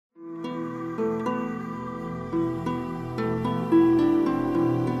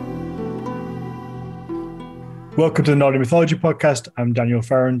Welcome to the Nordic Mythology Podcast. I'm Daniel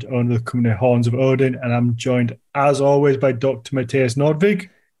Farrand, owner of the company Horns of Odin, and I'm joined, as always, by Dr. Matthias Nordvig.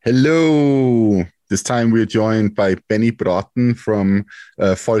 Hello. This time we're joined by Benny Bråten from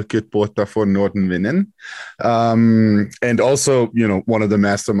Folket Båtar for Nordenvinden. And also, one of the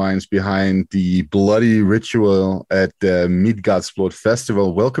masterminds behind the bloody ritual at the Midgårdsblot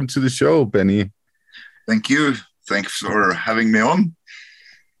Festival. Welcome to the show, Benny. Thank you. Thanks for having me on.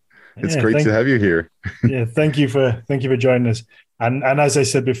 It's great to have you here. Thank you for joining us. And as I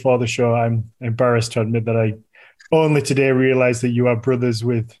said before the show, I'm embarrassed to admit that I only today realized that you are brothers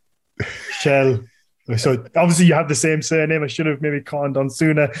with Kjell. So obviously you have the same surname. I should have maybe conned on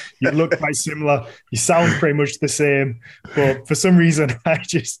sooner. You look quite similar. You sound pretty much the same. But for some reason, I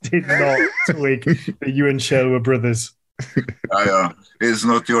just did not twig that you and Kjell were brothers. It's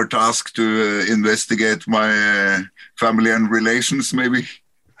not your task to investigate my family and relations, maybe?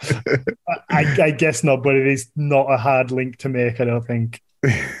 I guess not, but it is not a hard link to make, I don't think.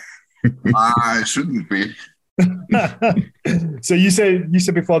 It shouldn't be. So you said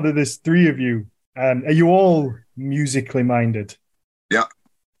before that there's three of you. Are you all musically minded? Yeah.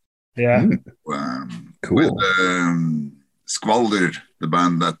 Yeah. Cool. With Skvalder, the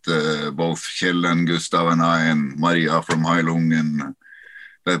band that both Kjell and Gustav and I and Maria from Heilung and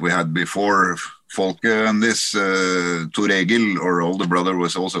that we had before Folke, and this Tor Egil, our older brother,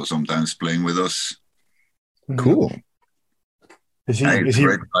 was also sometimes playing with us. Cool. Is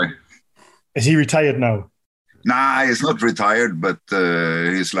he retired now? Nah, he's not retired, but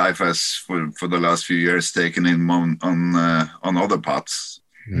his life has, for the last few years, taken him on other paths.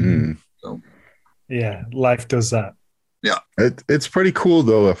 Mm. So, yeah, life does that. Yeah, it's pretty cool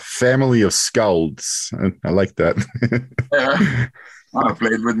though. A family of skalds. I like that. Yeah. I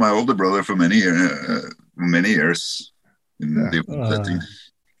played with my older brother for many years in different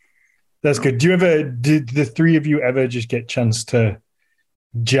settings. That's good. Did the three of you ever just get a chance to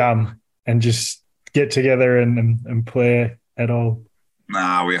jam and just get together and play at all?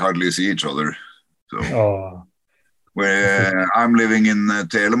 Nah, we hardly see each other. So I'm living in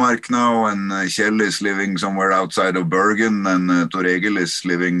Telemark now, and Kjell is living somewhere outside of Bergen, and Tor Egil is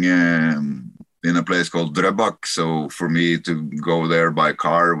living in a place called Drøbak. So for me to go there by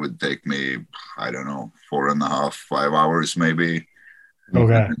car would take me, I don't know, 4.5, 5 hours maybe.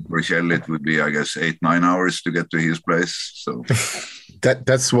 Okay. And for Kjell it would be, I guess, 8-9 hours to get to his place. So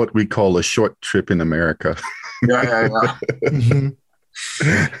that's what we call a short trip in America. Yeah. Mm-hmm.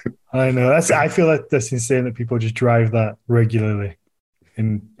 I know. I feel like that's insane that people just drive that regularly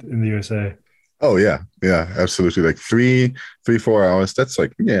in the USA. Oh yeah, absolutely. Like 3-4 hours. That's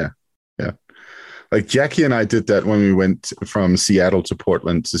like yeah. Like Jackie and I did that when we went from Seattle to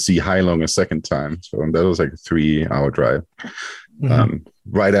Portland to see Heilung a second time. So that was like a 3-hour drive. Mm-hmm.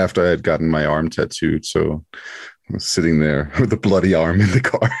 Right after I had gotten my arm tattooed. So I was sitting there with a bloody arm in the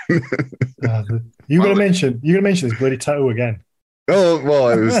car. You're gonna mention this bloody tattoo again. Oh well,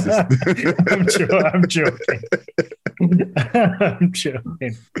 I was just I'm joking. I'm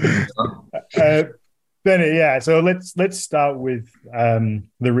joking. Benny, yeah. So let's start with the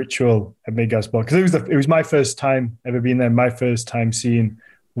ritual at Midgårdsblot, because it was my first time ever being there, my first time seeing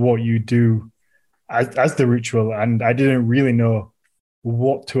what you do as the ritual, and I didn't really know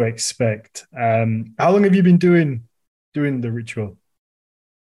what to expect. How long have you been doing the ritual?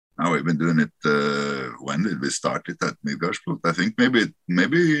 Now we've been doing it. When did we start it at Midgårdsblot? I think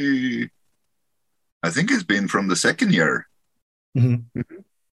maybe. I think it's been from the second year. Mm-hmm.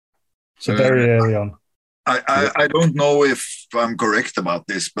 So very early on. I don't know if I'm correct about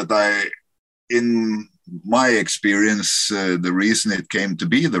this, but in my experience, the reason it came to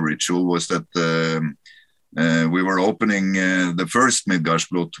be the ritual was that we were opening the first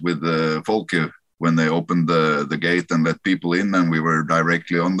Midgårdsblot with Folke when they opened the gate and let people in, and we were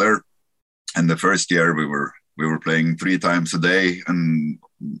directly on there. And the first year we were playing 3 times a day and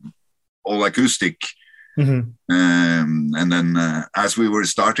all acoustic. Mm-hmm. And then as we were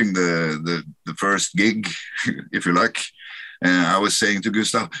starting the first gig, if you like, I was saying to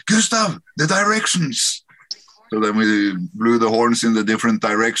Gustav, the directions. So then we blew the horns in the different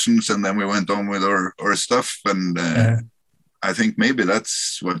directions, and then we went on with our stuff. And I think maybe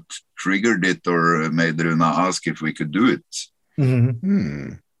that's what triggered it or made Runa ask if we could do it.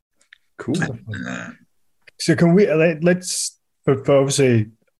 Mm-hmm. Cool. So can we let's for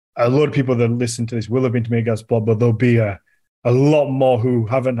obviously a lot of people that listen to this will have been to Midgårdsblot, but there'll be a lot more who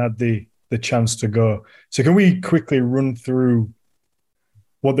haven't had the chance to go. So can we quickly run through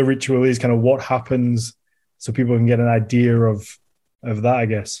what the ritual is, kind of what happens, so people can get an idea of that, I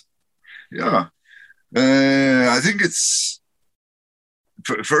guess? Yeah. I think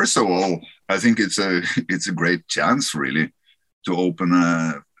First of all, I think it's a great chance really to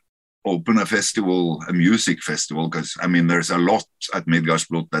open a festival, a music festival, because I mean there's a lot at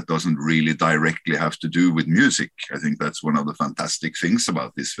Midgardsblot that doesn't really directly have to do with music. I think that's one of the fantastic things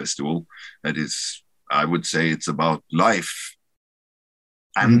about this festival. That is, I would say, it's about life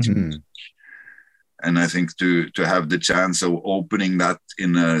and and I think to have the chance of opening that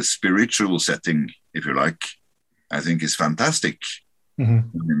in a spiritual setting, if you like, I think is fantastic. I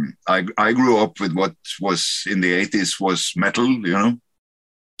mean, I grew up with what was in the 80s was metal, you know.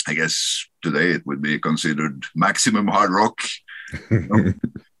 I guess today it would be considered maximum hard rock. You know?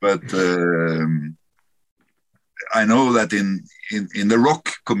 But I know that in the rock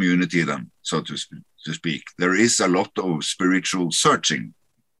community, then, so to speak, there is a lot of spiritual searching,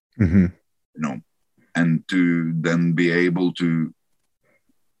 you know, and to then be able to,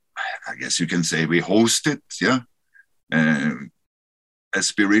 I guess you can say, we host it, yeah, a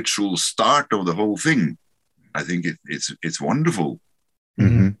spiritual start of the whole thing. I think it's wonderful.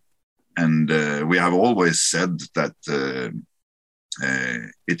 And we have always said that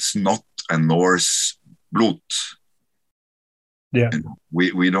it's not a Norse blot. Yeah, and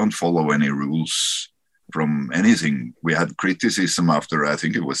we don't follow any rules from anything. We had criticism after, I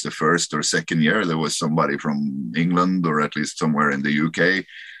think it was the first or second year, there was somebody from England or at least somewhere in the UK,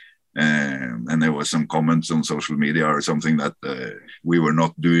 and there was some comments on social media or something that we were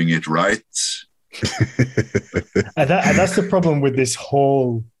not doing it right. and that's the problem with this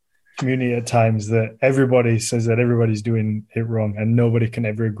whole community at times, that everybody says that everybody's doing it wrong and nobody can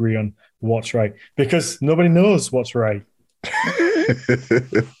ever agree on what's right because nobody knows what's right.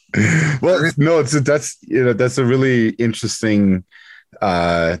 Well, no, that's a really interesting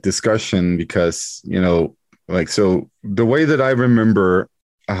discussion because, you know, like, so the way that I remember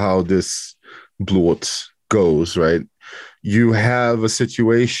how this blot goes, right? You have a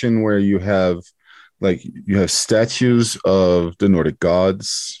situation where you have statues of the Nordic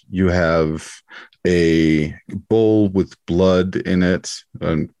gods. You have a bowl with blood in it.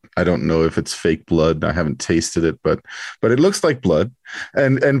 I don't know if it's fake blood. I haven't tasted it, but it looks like blood.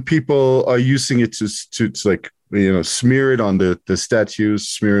 And people are using it to like, you know, smear it on the statues,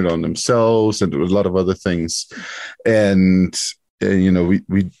 smear it on themselves, and a lot of other things. And you know,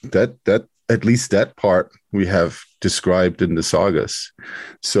 we that at least that part we have described in the sagas.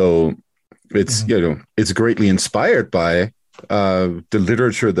 So it's, you know, it's greatly inspired by the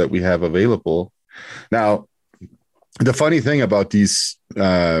literature that we have available. Now, the funny thing about these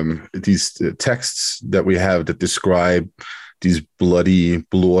texts that we have that describe these bloody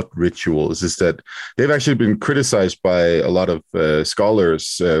blot rituals is that they've actually been criticized by a lot of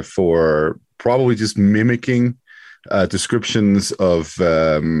scholars for probably just mimicking descriptions of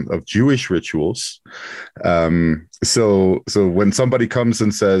Jewish rituals. So when somebody comes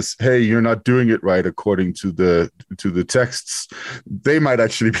and says, "Hey, you're not doing it right according to the texts," they might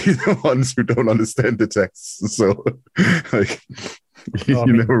actually be the ones who don't understand the texts. So, like, you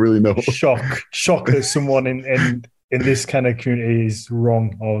never really know. Shock that someone in this kind of community is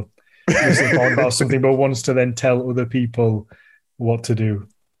wrong or misinformed about something, but wants to then tell other people what to do.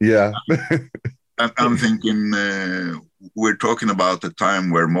 Yeah. I'm thinking we're talking about a time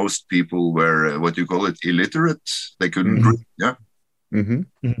where most people were, what you call it, illiterate. They couldn't read, yeah?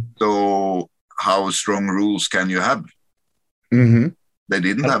 So how strong rules can you have? They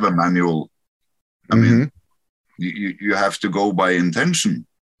didn't have a manual. I mean, you have to go by intention,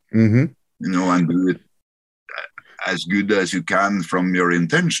 you know, and do it as good as you can from your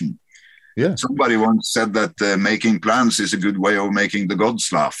intention. Yeah. Somebody once said that making plans is a good way of making the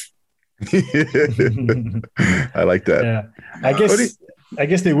gods laugh. I like that. Yeah, I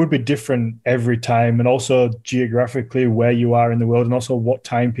guess they would be different every time, and also geographically where you are in the world, and also what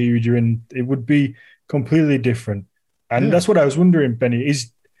time period you're in. It would be completely different, and that's what I was wondering, Benny.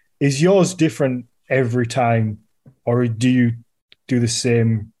 Is yours different every time, or do you do the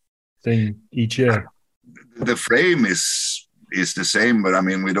same thing each year? The frame is the same, but I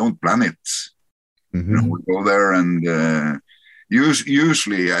mean we don't plan it. You know, we go there and.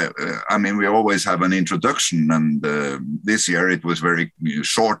 Usually, I mean, we always have an introduction, and this year it was very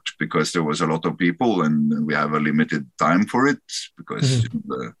short because there was a lot of people and we have a limited time for it because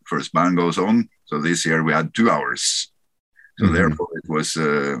the first band goes on. So this year we had 2 hours. So therefore it was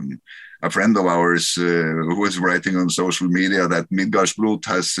a friend of ours who was writing on social media that Midgardsblot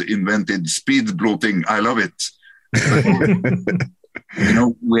has invented speed blotting. I love it. You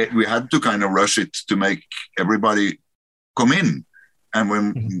know, we had to kind of rush it to make everybody come in, and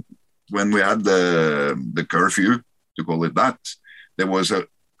when we had the curfew, to call it that, there was a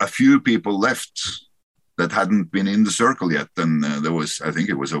few people left that hadn't been in the circle yet. And there was, I think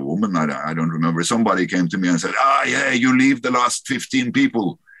it was a woman, I don't remember. Somebody came to me and said, yeah, you leave the last 15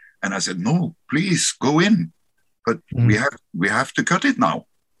 people. And I said, no, please go in. But we have to cut it now.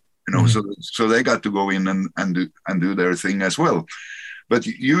 So they got to go in and do their thing as well. But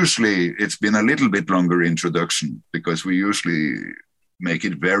usually it's been a little bit longer introduction, because we usually make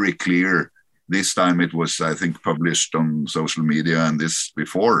it very clear. This time it was, I think, published on social media, and this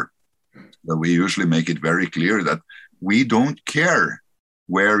before, that we usually make it very clear that we don't care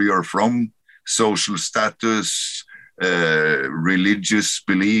where you're from, social status, religious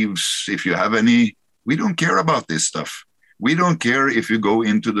beliefs, if you have any. We don't care about this stuff. We don't care if you go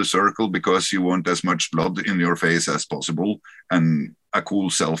into the circle because you want as much blood in your face as possible and a cool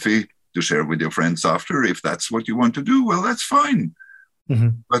selfie to share with your friends after. If that's what you want to do, well, that's fine.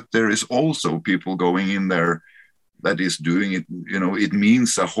 But there is also people going in there that is doing it. It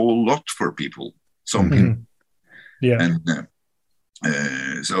means a whole lot for people. Some people. Yeah. And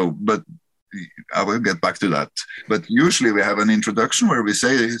but I will get back to that. But usually we have an introduction where we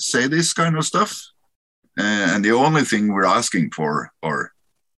say this kind of stuff. And the only thing we're asking for, or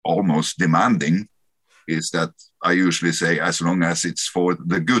almost demanding, is that I usually say, as long as it's for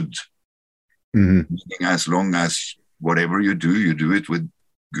the good. Meaning, as long as whatever you do it with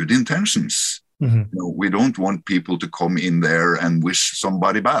good intentions. We don't want people to come in there and wish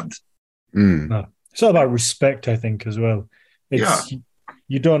somebody bad. No. It's all about respect, I think, as well.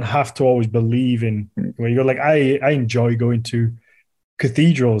 You don't have to always believe in where you go. Like I enjoy going to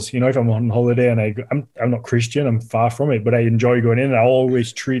cathedrals. If I'm on holiday and I'm not Christian, I'm far from it, but I enjoy going in. And I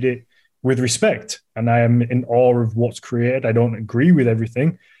always treat it with respect, and I am in awe of what's created. I don't agree with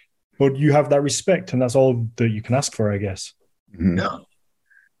everything, but you have that respect, and that's all that you can ask for, I guess. Yeah.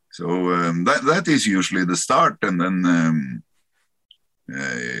 So that is usually the start, and then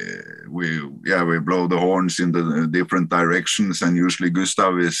we blow the horns in the different directions, and usually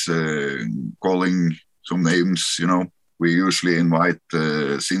Gustav is calling some names. We usually invite,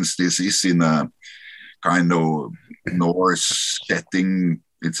 since this is in a kind of Norse setting,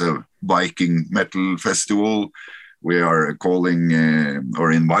 it's a Viking metal festival. We are calling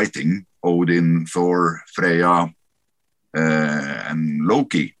or inviting Odin, Thor, Freya, and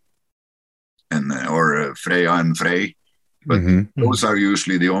Loki, and or Freya and Frey. But those are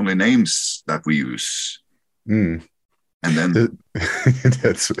usually the only names that we use. And then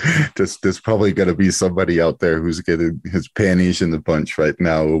there's probably going to be somebody out there who's getting his panties in the bunch right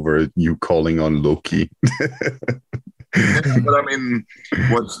now over you calling on Loki. But I mean,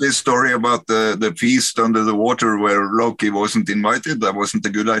 what's this story about the feast under the water where Loki wasn't invited? That wasn't a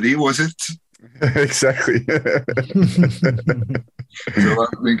good idea, was it? Exactly. So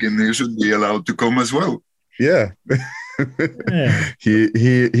I'm thinking he should be allowed to come as well. Yeah.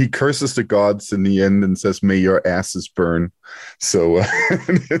 He curses the gods in the end and says, "May your asses burn." So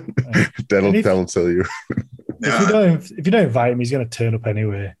that'll tell you. If you don't invite him, he's going to turn up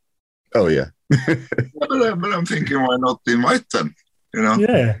anyway. Oh yeah. But I'm thinking, why not invite them?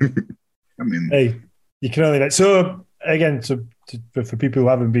 Yeah. I mean, hey, you can only. So again, for people who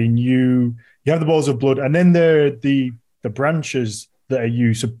haven't been, you have the balls of blood, and then the branches that are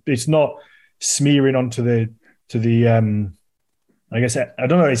used. So it's not smearing onto the I guess I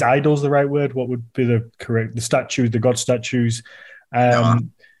don't know, is idols the right word? What would be the statues, the god statues? So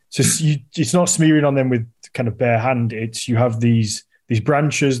it's not smearing on them with kind of bare hand. It's you have these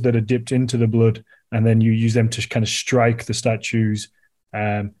branches that are dipped into the blood, and then you use them to kind of strike the statues.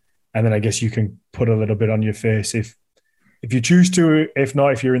 And then I guess you can put a little bit on your face if you choose to. If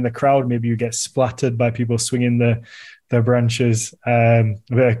not, if you're in the crowd, maybe you get splattered by people swinging their branches, a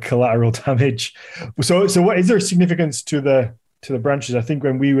bit of collateral damage. So what is there a significance to the branches? I think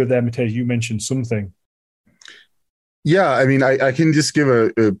when we were there, Matej, you mentioned something. Yeah, I mean, I can just give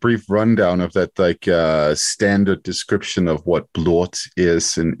a brief rundown of that, like standard description of what blot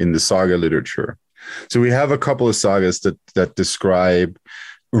is in the saga literature. So we have a couple of sagas that describe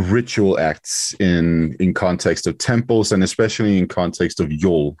ritual acts in context of temples, and especially in context of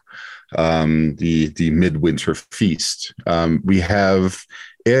Yule, the midwinter feast. We have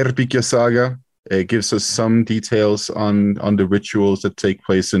Eyrbyggja saga. It gives us some details on the rituals that take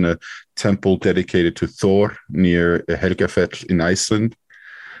place in a temple dedicated to Thor near Helgafell in Iceland.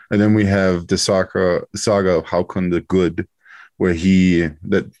 And then we have the saga of Haakon the Good, where he's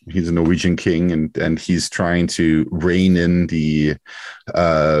a Norwegian king, and he's trying to rein in the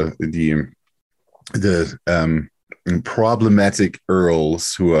problematic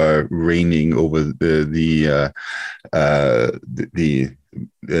earls who are reigning over the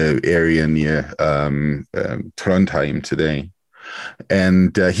area near Trondheim today.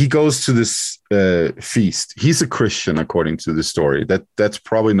 and he goes to this feast. He's a Christian, according to the story. That's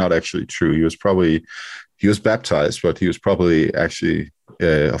probably not actually true. He was baptized, but he was probably actually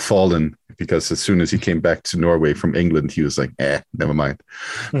a fallen, because as soon as he came back to Norway from England, he was like, never mind.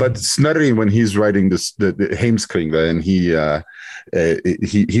 Mm-hmm. But Snorri, when he's writing the Heimskringla, and he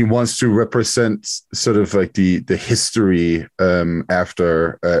wants to represent sort of like the history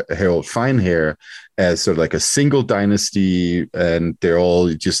after Harald Finehair as sort of like a single dynasty, and they're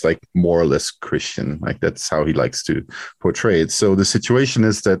all just like more or less Christian. Like that's how he likes to portray it. So the situation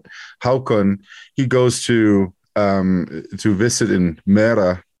is that Haakon, he goes to visit in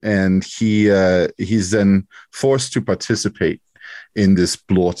Mera, and he's then forced to participate in this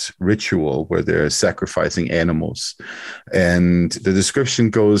blot ritual where they're sacrificing animals. And the description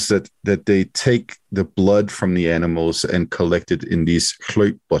goes that they take the blood from the animals and collect it in these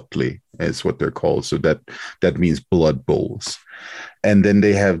hlaupbotli, is what they're called. So that means blood bowls. And then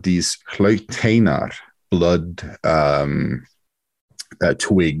they have these hlauteinar, blood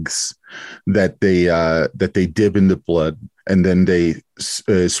twigs that they dip in the blood, and then they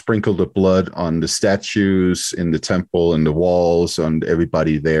sprinkle the blood on the statues in the temple and the walls, on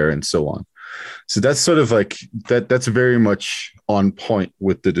everybody there, and so on. So that's sort of like that. That's very much on point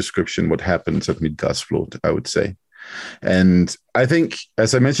with the description what happens at Midgardslot, I would say. And I think,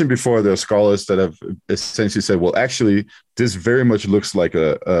 as I mentioned before, there are scholars that have essentially said, well, actually, this very much looks like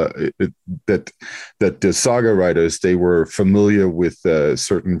that the saga writers, they were familiar with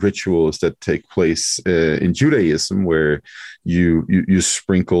certain rituals that take place in Judaism, where you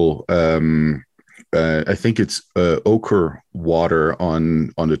sprinkle, I think it's ochre water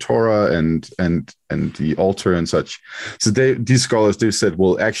on the Torah and the altar and such. So these scholars, they've said,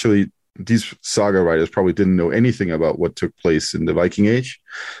 well, actually, these saga writers probably didn't know anything about what took place in the Viking Age.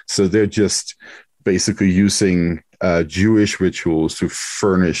 So they're just basically using Jewish rituals to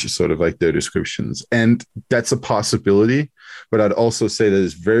furnish sort of like their descriptions. And that's a possibility, but I'd also say that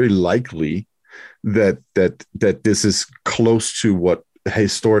it's very likely that this is close to what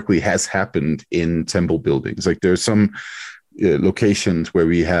historically has happened in temple buildings. Like there's some locations where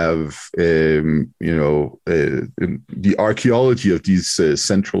we have, the archaeology of these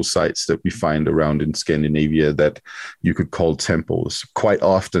central sites that we find around in Scandinavia that you could call temples. Quite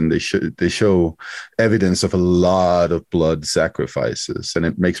often they show evidence of a lot of blood sacrifices, and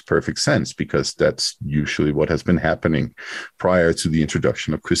it makes perfect sense because that's usually what has been happening prior to the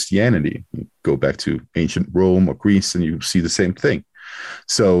introduction of Christianity. You go back to ancient Rome or Greece, and you see the same thing.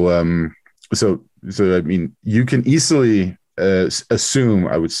 So I mean, you can easily assume,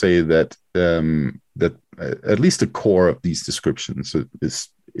 I would say, that at least the core of these descriptions is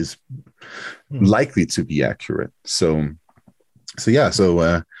likely to be accurate. So that's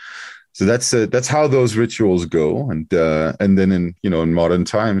how those rituals go, and then in modern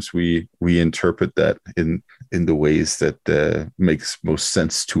times we interpret that in the ways that makes most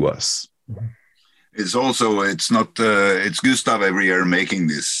sense to us. It's Gustav every year making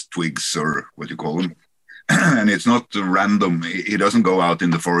these twigs, or what you call them. And it's not random. He doesn't go out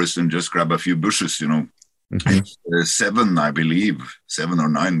in the forest and just grab a few bushes, Mm-hmm. It's 7, I believe, 7 or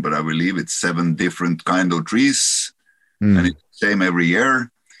 9, but I believe it's 7 different kind of trees. And it's the same every year.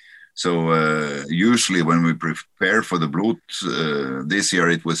 So usually when we prepare for the blot, this year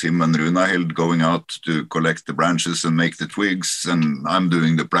it was him and Runahild going out to collect the branches and make the twigs, and I'm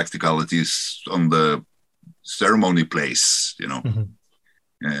doing the practicalities on the ceremony place, Mm-hmm.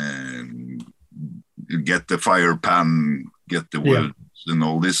 Get the fire pan, get the wood, and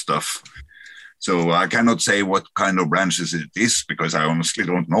all this stuff. So I cannot say what kind of branches it is because I honestly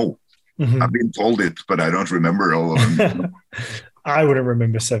don't know. Mm-hmm. I've been told it, but I don't remember all of them. I wouldn't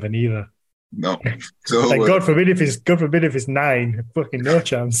remember 7 either. No. So God forbid if it's 9, fucking no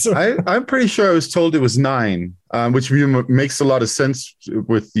chance. I'm pretty sure I was told it was 9, which makes a lot of sense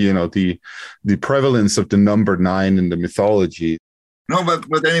with the prevalence of the number 9 in the mythology. No,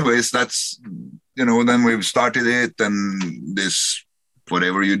 but anyways, that's then we've started it, and this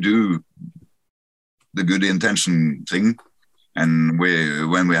whatever you do, the good intention thing. And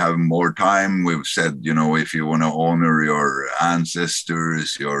when we have more time, we've said, if you want to honor your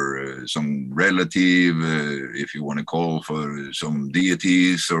ancestors, your some relative, if you want to call for some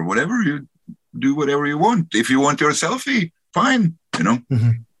deities or whatever, you do whatever you want. If you want your selfie, fine,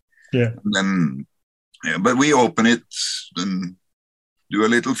 Mm-hmm. Yeah. And then, but we open it and do a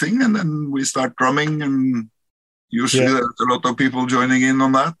little thing, and then we start drumming, and usually there's a lot of people joining in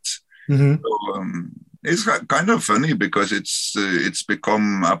on that. Mm-hmm. So, it's kind of funny because it's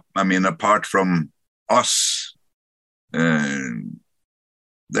become, apart from us, there's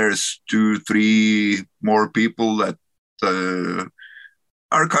 2-3 more people that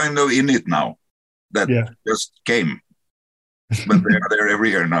are kind of in it now. That just came, but they are there every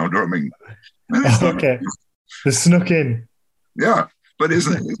year now drumming. Okay, they snuck in. Yeah, but it's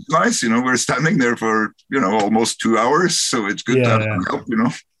nice, We're standing there for almost 2 hours, so it's good to have some help,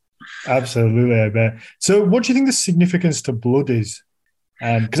 Absolutely, I bet. So, what do you think the significance to blood is?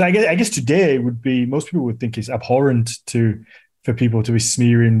 Because I guess today would be, most people would think it's abhorrent for people to be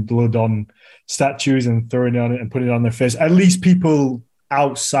smearing blood on statues and throwing it on it and putting it on their face. At least people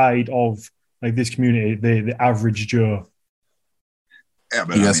outside of like this community, the average Joe. Yeah,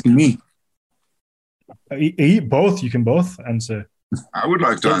 but asking me? Both. You can both answer. I would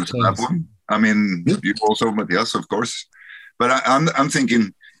like to answer that one. I mean, you also, Matthias, of course. But I'm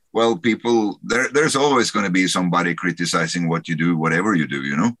thinking, well, people, there's always going to be somebody criticizing what you do, whatever you do,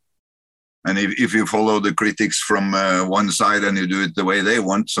 And if you follow the critics from one side and you do it the way they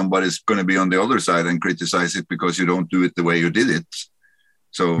want, somebody's going to be on the other side and criticize it because you don't do it the way you did it.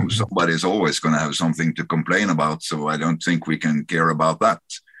 So somebody's always going to have something to complain about. So I don't think we can care about that.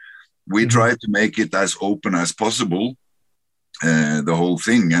 We try to make it as open as possible, the whole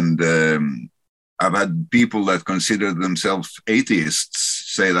thing. And I've had people that consider themselves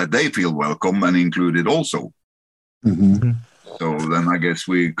atheists say that they feel welcome and included also. Mm-hmm. So then I guess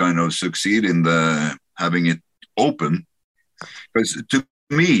we kind of succeed in having it open. Because to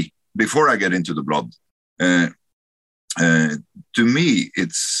me, before I get into the blood, to me,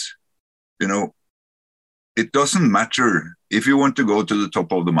 it's, it doesn't matter if you want to go to the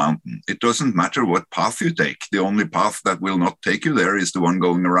top of the mountain. It doesn't matter what path you take. The only path that will not take you there is the one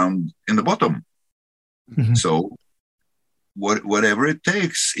going around in the bottom. Mm-hmm. So whatever it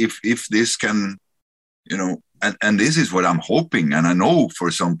takes, if this can, and this is what I'm hoping, and I know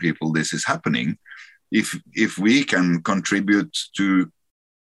for some people this is happening, if we can contribute to,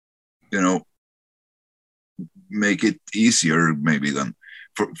 make it easier maybe then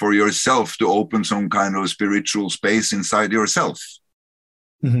for yourself to open some kind of spiritual space inside yourself,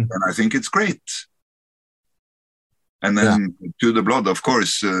 and I think it's great. And then to the blood, of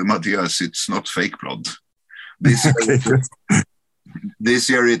course, Matthias, it's not fake blood. This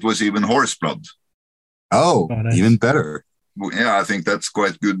year it was even horse blood. Oh, nice. Even better. Yeah, I think that's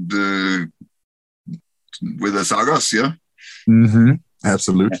quite good with the sagas, yeah? Mm-hmm.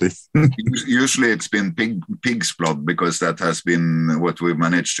 Absolutely. Usually it's been pig's blood because that has been what we've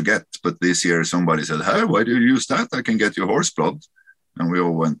managed to get. But this year somebody said, hey, why do you use that? I can get you horse blood. And we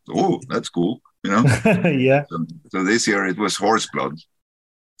all went, oh, that's cool, Yeah. So this year it was horse blood.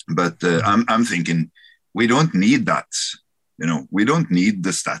 But I'm thinking, we don't need that. We don't need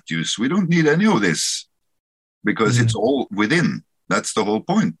the statues. We don't need any of this because it's all within. That's the whole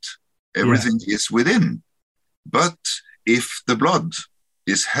point. Everything is within. But if the blood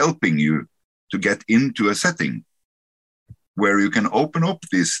is helping you to get into a setting where you can open up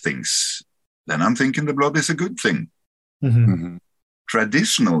these things, then I'm thinking the blood is a good thing.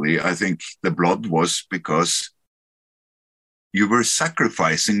 Traditionally, I think the blood was because you were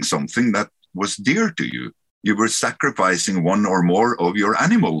sacrificing something that was dear to you. You were sacrificing one or more of your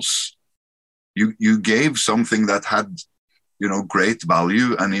animals. You gave something that had, great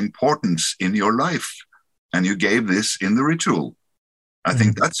value and importance in your life. And you gave this in the ritual. I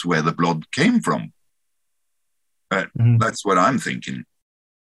think that's where the blood came from. That's what I'm thinking.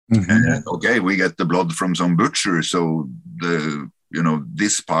 Okay, we get the blood from some butcher, so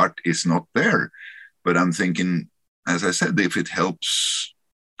this part is not there. But I'm thinking, as I said, if it helps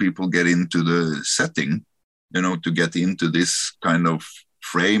people get into the setting, to get into this kind of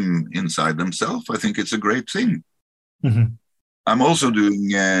frame inside themselves, I think it's a great thing. I'm also doing,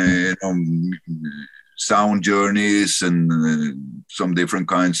 sound journeys and some different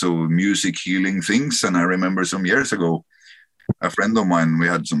kinds of music healing things. And I remember some years ago, a friend of mine, we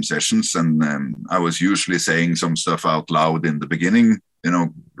had some sessions and I was usually saying some stuff out loud in the beginning,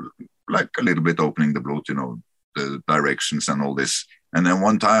 like a little bit opening the blood, the directions and all this. And then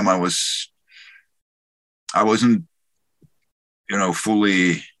one time I wasn't,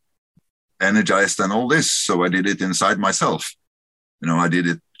 fully energized and all this. So I did it inside myself. I did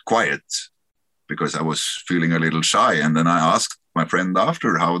it quiet because I was feeling a little shy. And then I asked my friend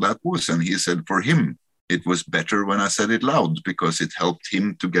after how that was. And he said for him, it was better when I said it loud because it helped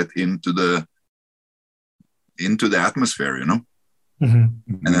him to get into the atmosphere, And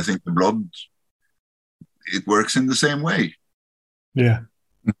I think the blood, it works in the same way. Yeah.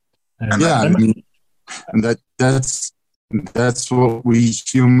 And that's what we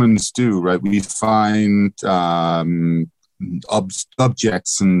humans do, right? We find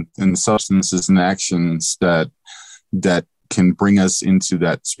objects and substances and actions that can bring us into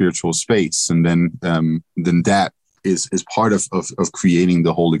that spiritual space, and then that is part of creating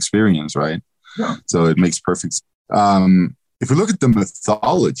the whole experience, right? Yeah. So it makes perfect sense. If we look at the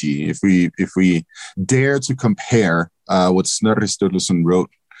mythology, if we dare to compare what Snorri Sturluson wrote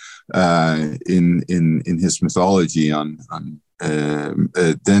in his mythology on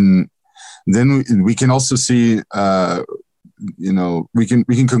then we can also see we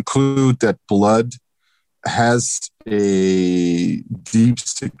can conclude that blood has a deep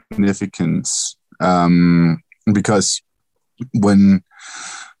significance, because when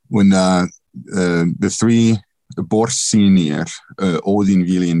the three Borsinir, Odin,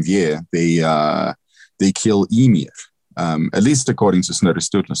 Vili, and Vie, they kill Ymir, at least according to Snorri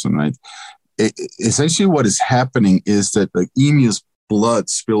Sturluson, right? Essentially what is happening is that like Ymir's blood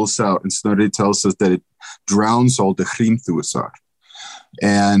spills out, and Snorri tells us that it drowns all the Hrimthursar.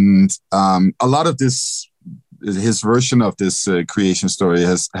 And a lot of this, his version of this creation story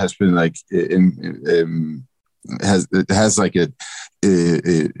has been like has like a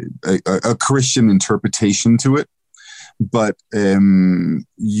Christian interpretation to it, but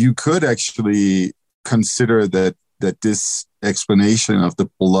you could actually consider that this explanation of the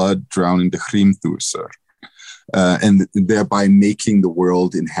blood drowning the Hrimthursar and thereby making the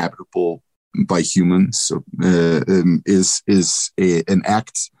world inhabitable by humans is an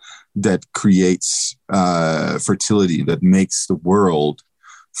act that creates fertility, that makes the world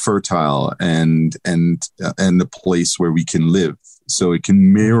fertile and a place where we can live. So it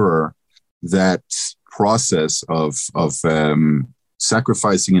can mirror that process of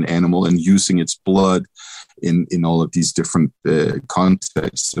sacrificing an animal and using its blood in all of these different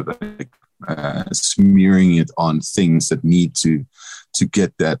contexts, so like smearing it on things that need to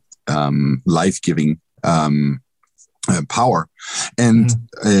get that life-giving power. And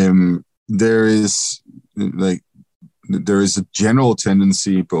there is a general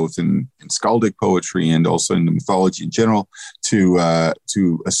tendency, both in skaldic poetry and also in the mythology in general, to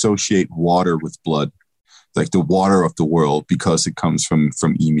associate water with blood, like the water of the world, because it comes from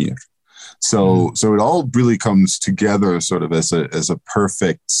Ymir. So it all really comes together sort of as a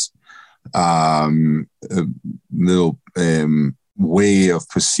perfect little way of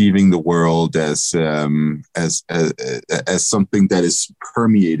perceiving the world as something that is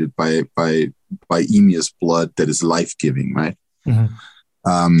permeated by Ymir's blood, that is life-giving, right?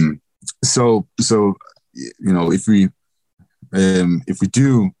 So if we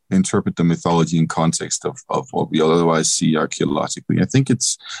do interpret the mythology in context of what we otherwise see archaeologically, I think it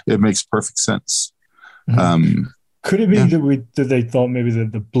makes perfect sense. Could it be that they thought maybe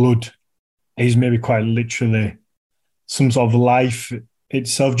that the blood is maybe quite literally some sort of life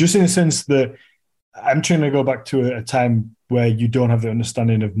itself, just in the sense that I'm trying to go back to a time where you don't have the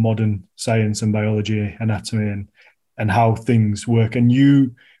understanding of modern science and biology, anatomy, and how things work. And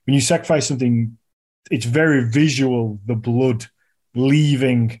when you sacrifice something, it's very visual, the blood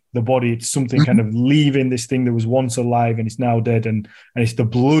leaving the body. It's something kind of leaving this thing that was once alive and it's now dead. And it's the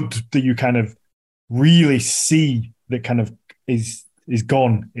blood that you kind of really see that kind of is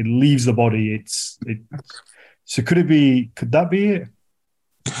gone. It leaves the body. So could that be it?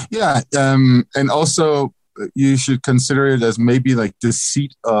 Yeah. And also you should consider it as maybe like the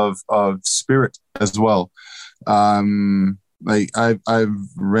seat of spirit as well. Like I've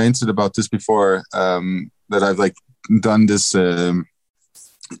ranted about this before, that I've like done this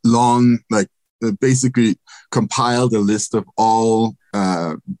long, like basically compiled a list of all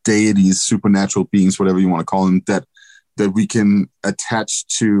deities, supernatural beings, whatever you want to call them, that we can attach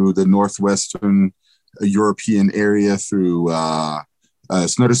to the northwestern European area through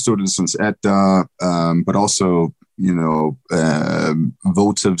Snorri Sturluson's Edda, but also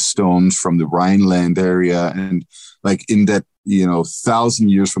votive stones from the Rhineland area, and like in that 1,000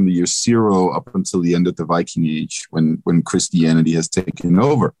 years from the year 0 up until the end of the Viking Age, when Christianity has taken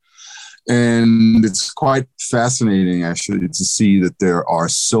over. And it's quite fascinating actually to see that there are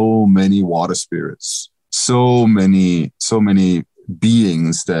so many water spirits, so many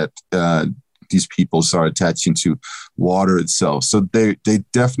beings that these peoples are attaching to water itself. So they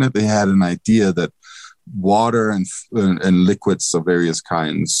definitely had an idea that water and liquids of various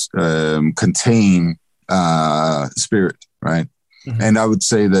kinds contain spirit, right? And I would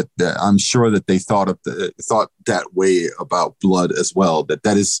say that I'm sure that they thought that way about blood as well,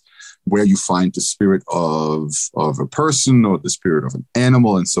 that is where you find the spirit of a person or the spirit of an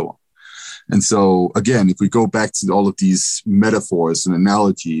animal and so on. And so again, if we go back to all of these metaphors and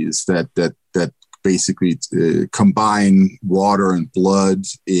analogies that basically combine water and blood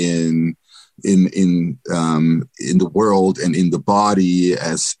in the world and in the body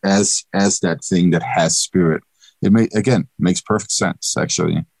as that thing that has spirit, it makes perfect sense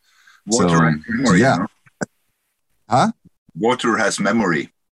actually. Water and memory, yeah. Huh? Water has memory.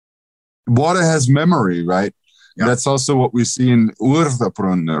 Water has memory, right? Yeah. That's also what we see in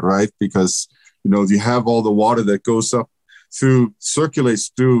Urðabrunn, right? Because, you have all the water that goes up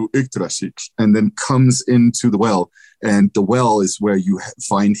circulates through Yggdrasil and then comes into the well. And the well is where you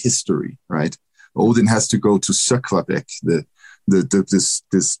find history, right? Odin has to go to Sökkvabekk,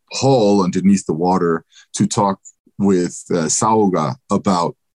 this hall underneath the water, to talk with Sauga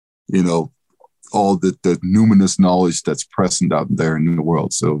about, all the numinous knowledge that's present out there in the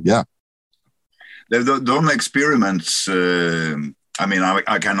world. So, yeah. They've done experiments.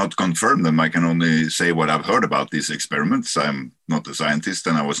 I cannot confirm them. I can only say what I've heard about these experiments. I'm not a scientist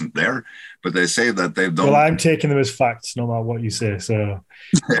and I wasn't there, but they say that they've done. Well, I'm taking them as facts, no matter what you say. So,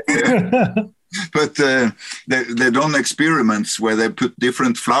 but they've done experiments where they put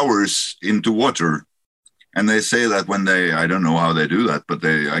different flowers into water, and they say that when I don't know how they do that, but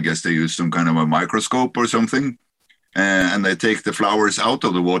I guess they use some kind of a microscope or something. And they take the flowers out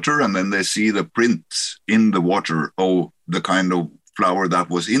of the water, and then they see the print in the water of the kind of flower that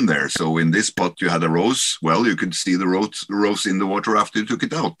was in there. So in this pot you had a rose. Well, you could see the rose in the water after you took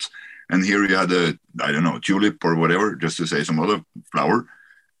it out. And here you had a tulip or whatever, just to say some other flower.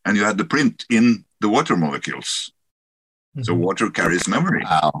 And you had the print in the water molecules. Mm-hmm. So water carries memory.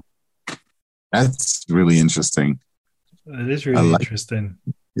 Wow. That's really interesting. It is really interesting.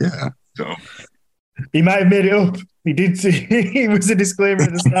 Yeah. So he might have made it up. He did see it was a disclaimer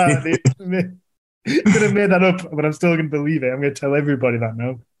at the start. He could have made that up, but I'm still going to believe it. I'm going to tell everybody that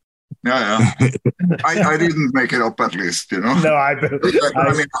now. Yeah. I didn't make it up, at least, No,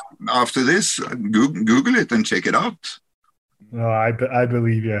 after this, Google it and check it out. No, I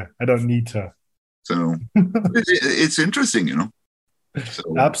believe you. I don't need to. So it's interesting, So,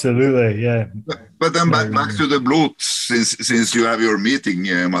 absolutely, yeah. But then back to the Blot. Since you have your meeting,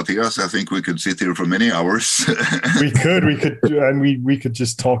 Matthias, I think we could sit here for many hours. we could, and we could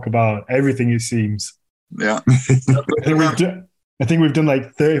just talk about everything. It seems. Yeah. I think we've done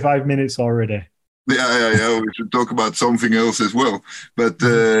like 35 minutes already. Yeah. We should talk about something else as well. But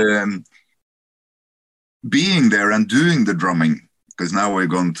being there and doing the drumming, because now we've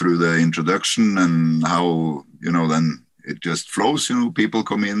gone through the introduction and how then. It just flows, people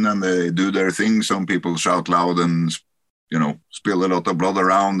come in and they do their thing. Some people shout loud and, spill a lot of blood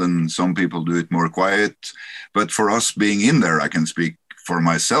around, and some people do it more quiet. But for us being in there, I can speak for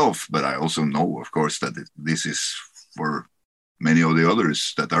myself, but I also know, of course, that this is for many of the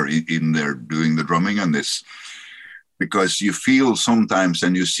others that are in there doing the drumming and this, because you feel sometimes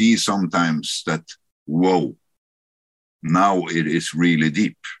and you see sometimes that, whoa, now it is really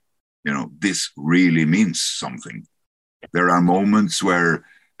deep. This really means something. There are moments where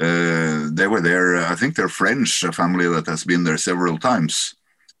they were there. I think they're French, a family that has been there several times.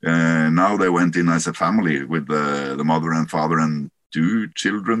 Now they went in as a family with the mother and father and 2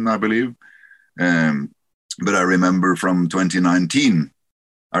 children, I believe. But I remember from 2019,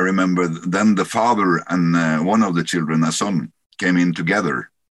 I remember then the father and one of the children, a son, came in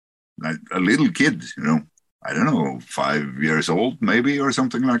together. Like a little kid, I don't know, 5 years old maybe or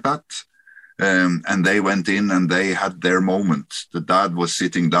something like that. And they went in and they had their moment. The dad was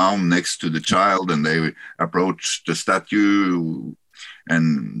sitting down next to the child and they approached the statue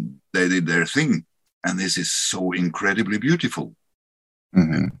and they did their thing. And this is so incredibly beautiful.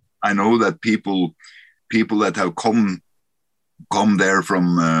 Mm-hmm. I know that people that have come there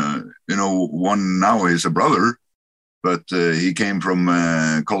from, one now is a brother, but he came from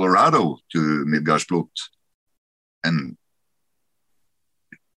Colorado to Midgard's and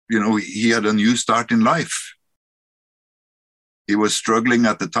he had a new start in life. He was struggling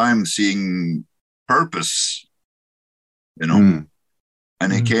at the time seeing purpose, and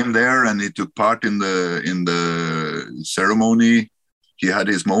he came there and he took part in the ceremony. He had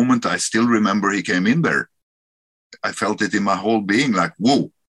his moment. I still remember he came in there. I felt it in my whole being, like,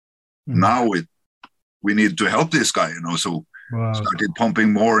 whoa, now we need to help this guy, so started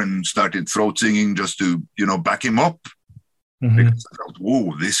pumping more and started throat singing just to, back him up. Mm-hmm. Because I felt,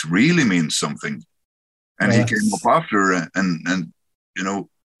 whoa, this really means something. And he came up after and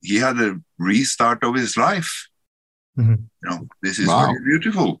he had a restart of his life. Mm-hmm. This is really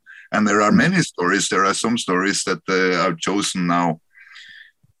beautiful. And there are many stories. There are some stories that I've chosen now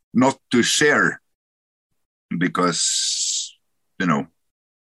not to share because,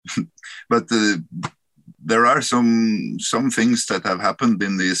 but there are some things that have happened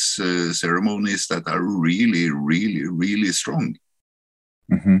in these ceremonies that are really, really, really strong.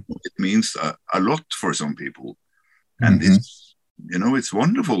 Mm-hmm. It means a lot for some people. And it's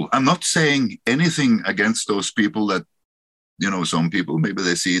wonderful. I'm not saying anything against those people that some people, maybe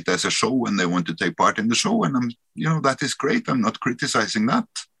they see it as a show and they want to take part in the show, and that is great. I'm not criticizing that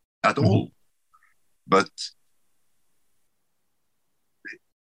at all, but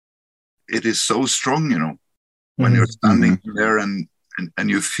it is so strong, when you're standing there and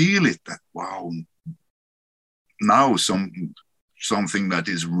you feel it, that wow, now something that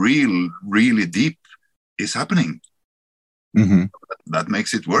is really deep is happening. That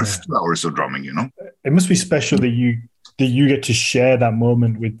makes it worth 2 hours of drumming. It must be special that you get to share that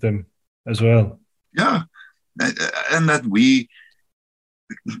moment with them as well. Yeah, and that we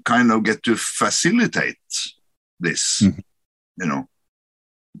kind of get to facilitate this.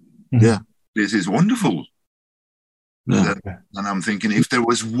 Yeah, this is wonderful. Yeah. And I'm thinking, if there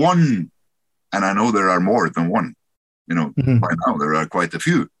was one, and I know there are more than one, by now there are quite a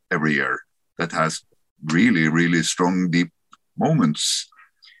few every year that has really, really strong, deep moments.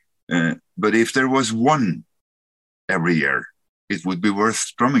 But if there was one every year, it would be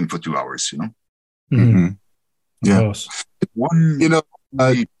worth drumming for 2 hours, Yeah. One,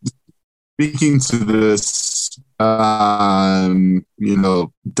 speaking to this,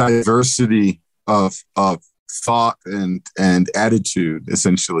 diversity of thought and attitude,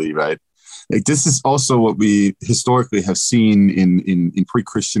 essentially, right? Like, this is also what we historically have seen in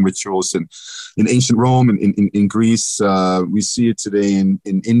pre-Christian rituals and in ancient Rome and in Greece. We see it today in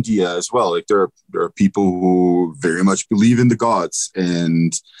India as well. Like, there are people who very much believe in the gods,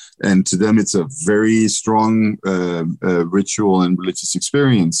 and to them it's a very strong ritual and religious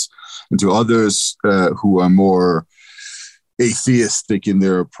experience. And to others who are more atheistic in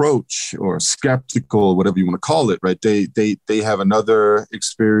their approach or skeptical, whatever you want to call it, right? They have another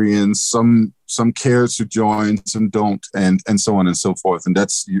experience. Some care to join, some don't, and so on and so forth. And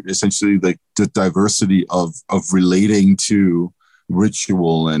that's essentially the diversity of relating to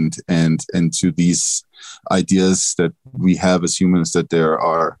ritual and to these ideas that we have as humans, that there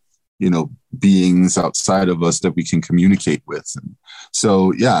are beings outside of us that we can communicate with. And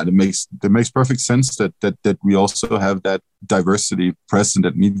so yeah, it makes perfect sense that we also have that diversity present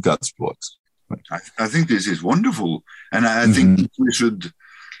at Midgårdsblot. I think this is wonderful, and I think we should.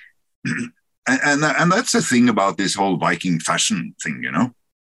 And that's the thing about this whole Viking fashion thing,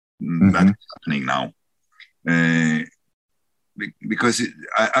 that's happening now. Because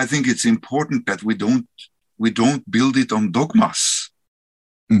I think it's important that we don't build it on dogmas.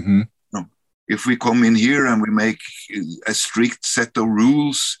 If we come in here and we make a strict set of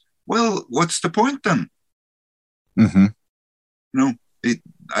rules, well, what's the point then?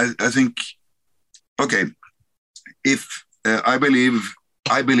 I think, okay, if I believe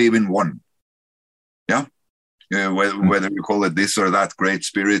in one, whether you call it this or that great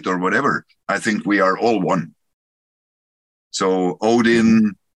spirit or whatever, I think we are all one. So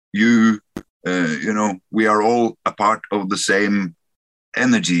Odin, you, we are all a part of the same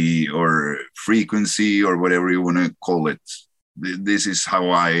energy or frequency or whatever you want to call it. This is how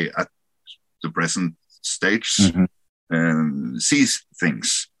I, at the present stage, see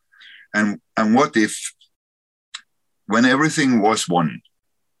things. And what if, when everything was one,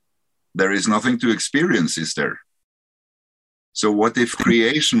 there is nothing to experience, is there? So what if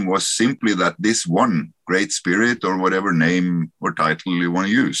creation was simply that this one great spirit, or whatever name or title you want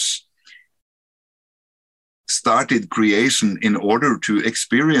to use, started creation in order to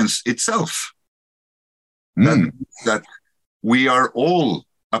experience itself? That we are all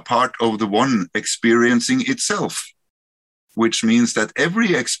a part of the one experiencing itself, which means that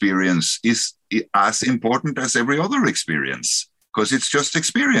every experience is as important as every other experience, because it's just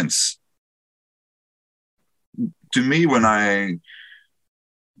experience. To me, when I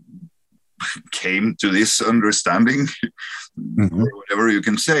came to this understanding, or whatever you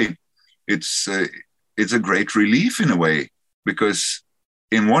can say, it's a great relief in a way, because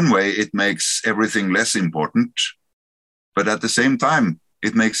in one way it makes everything less important, but at the same time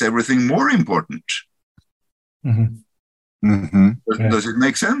it makes everything more important. Does it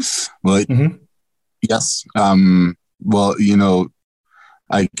make sense? Well, yes. Well,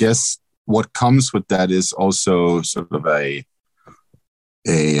 I guess what comes with that is also sort of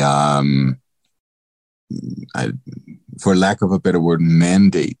for lack of a better word,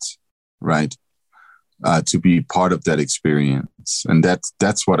 mandate, right? To be part of that experience. And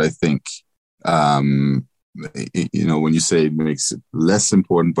that's what I think, when you say it makes it less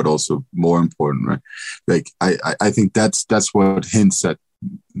important, but also more important, right? Like, I think that's what hints at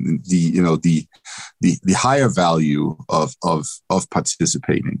the higher value of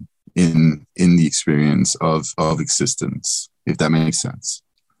participating in the experience of existence, if that makes sense.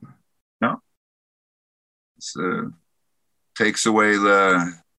 No, it takes away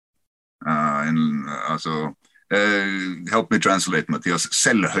the also Help me translate, Matthias.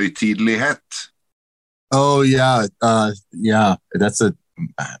 Selvhøytidelighet. Oh yeah, yeah. That's a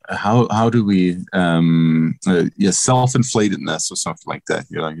how do we self-inflatedness or something like that.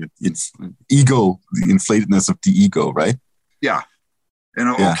 It's ego, the inflatedness of the ego, right? Yeah,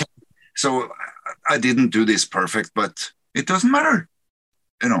 Yeah. Okay. So I didn't do this perfect, but it doesn't matter.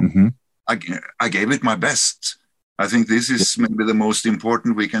 I gave it my best. I think this is maybe the most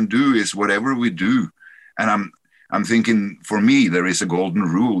important we can do is whatever we do. And I'm thinking, for me, there is a golden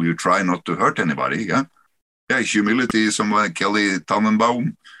rule. You try not to hurt anybody. Yeah. Humility is somewhere Kelly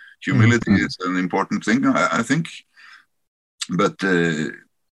Tannenbaum. Humility is an important thing, I think. But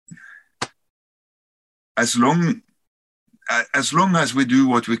as long as we do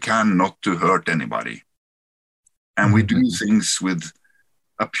what we can not to hurt anybody, and we do things with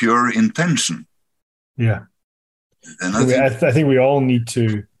a pure intention. Yeah. And I think we all need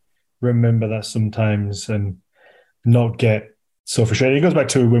to remember that sometimes and not get so frustrated. It goes back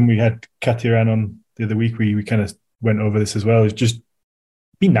to when we had Katja on the other week. We kind of went over this as well. Is just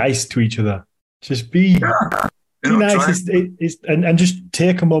be nice to each other. Just be nice. And just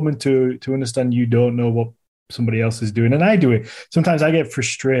take a moment to understand you don't know what somebody else is doing. And I do it. Sometimes I get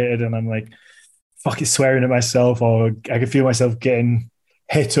frustrated and I'm like, fucking swearing at myself, or I can feel myself getting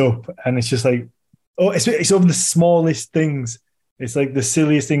hit up. And it's just like, it's over the smallest things. It's like the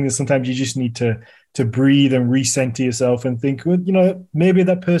silliest thing that sometimes you just need to breathe and recenter yourself and think, well, maybe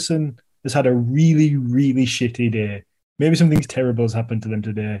that person has had a really, really shitty day. Maybe something terrible has happened to them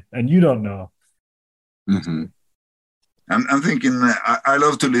today, and you don't know. Mm-hmm. I'm thinking, I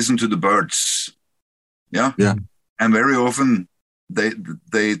love to listen to the birds. Yeah. Yeah. And very often they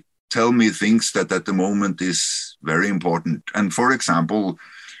tell me things that at the moment is very important. And for example,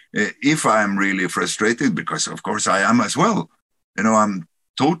 if I'm really frustrated, because of course I am as well, I'm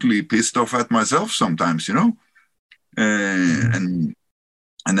totally pissed off at myself sometimes, and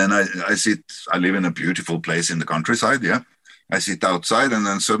then I sit. I live in a beautiful place in the countryside. Yeah, I sit outside, and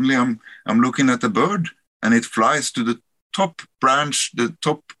then suddenly I'm looking at a bird, and it flies to the top branch, the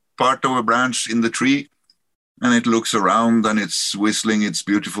top part of a branch in the tree, and it looks around and it's whistling its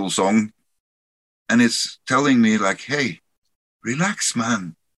beautiful song, and it's telling me like, "Hey, relax,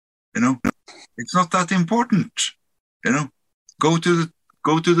 man. It's not that important. Go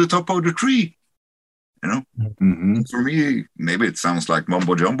to the top of the tree." For me, maybe it sounds like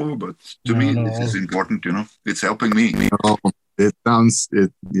mumbo jumbo, but to me, this is important. It's helping me. It sounds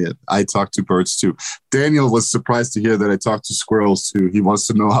it. Yeah, I talk to birds too. Daniel was surprised to hear that I talk to squirrels too. He wants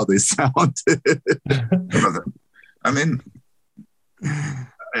to know how they sound. I mean,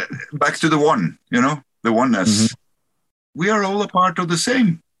 back to the one. The oneness. We are all a part of the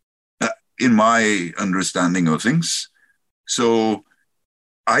same, in my understanding of things. So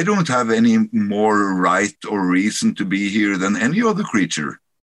I don't have any more right or reason to be here than any other creature.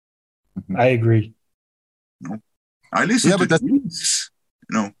 I agree. I listen to trees.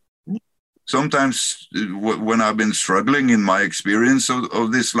 Sometimes when I've been struggling in my experience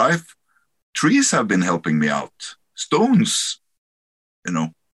of this life, trees have been helping me out. Stones,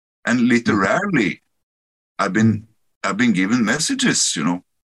 and literally, I've been given messages,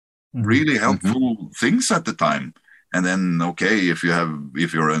 really helpful things at the time. And then, okay, if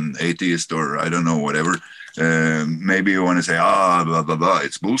you're an atheist or I don't know, whatever, maybe you want to say, blah, blah, blah,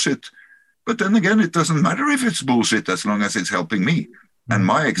 it's bullshit. But then again, it doesn't matter if it's bullshit as long as it's helping me. And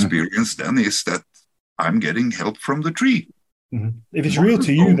my experience then is that I'm getting help from the tree. If it's real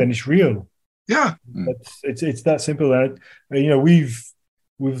to you, then it's real. Yeah. It's that simple. We've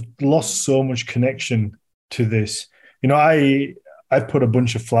lost so much connection to this. I've put a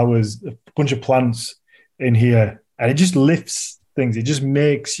bunch of flowers, a bunch of plants in here, and it just lifts things. It just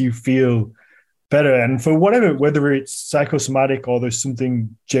makes you feel better. And for whether it's psychosomatic or there's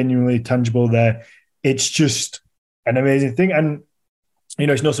something genuinely tangible there, it's just an amazing thing. And,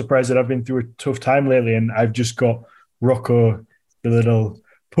 it's no surprise that I've been through a tough time lately, and I've just got Rocco, the little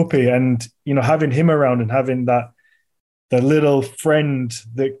puppy, and, having him around and having the little friend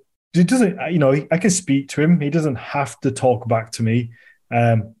that it doesn't, I can speak to him. He doesn't have to talk back to me.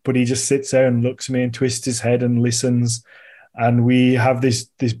 But he just sits there and looks at me and twists his head and listens. And we have this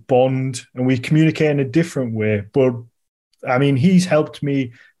bond, and we communicate in a different way. But I mean, he's helped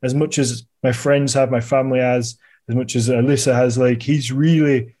me as much as my friends have, my family has, as much as Alyssa has. Like, he's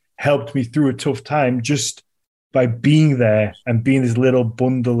really helped me through a tough time just by being there and being this little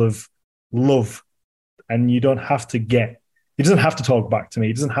bundle of love. And he doesn't have to talk back to me.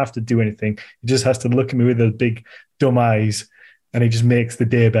 He doesn't have to do anything. He just has to look at me with those big dumb eyes, and it just makes the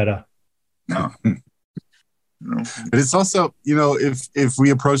day better. No. But it's also, if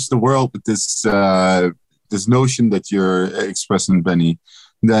we approach the world with this this notion that you're expressing, Benny,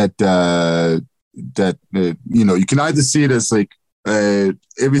 that you can either see it as like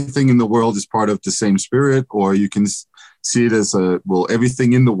everything in the world is part of the same spirit, or you can see it as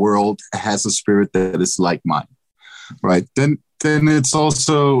everything in the world has a spirit that is like mine, right? Then there's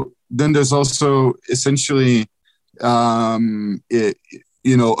also essentially a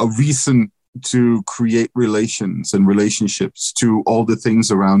reason to create relations and relationships to all the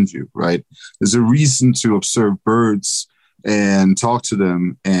things around you, right? There's a reason to observe birds and talk to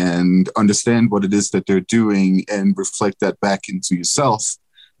them and understand what it is that they're doing and reflect that back into yourself.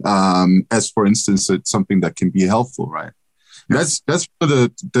 As for instance, it's something that can be helpful, right? That's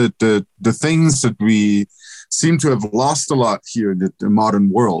the things that we seem to have lost a lot here in the modern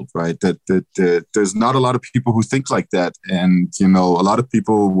world, right? That there's not a lot of people who think like that, and a lot of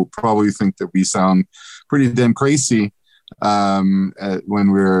people will probably think that we sound pretty damn crazy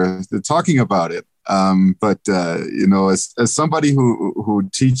when we're talking about it. But as somebody who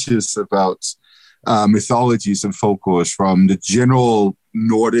teaches about mythologies and folklore from the general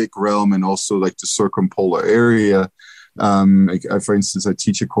Nordic realm and also like the circumpolar area. For instance, I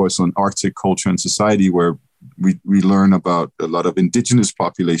teach a course on Arctic culture and society where we learn about a lot of indigenous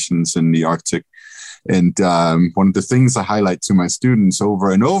populations in the Arctic. And one of the things I highlight to my students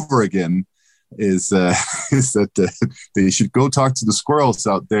over and over again is that they should go talk to the squirrels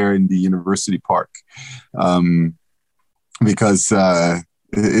out there in the university park, because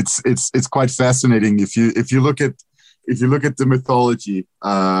it's quite fascinating. If you look at the mythology,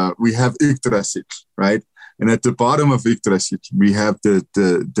 we have Yggdrasil, right? And at the bottom of Yggdrasil, we have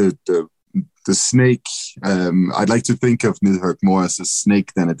the snake. I'd like to think of Nidhogg more as a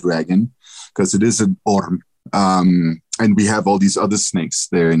snake than a dragon, because it is an orm. And we have all these other snakes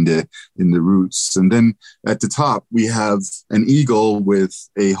there in the roots. And then at the top, we have an eagle with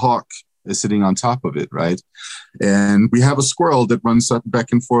a hawk sitting on top of it, right? And we have a squirrel that runs up,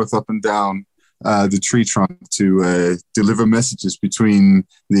 back and forth, up and down the tree trunk to deliver messages between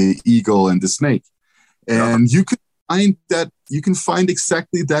the eagle and the snake. And you can find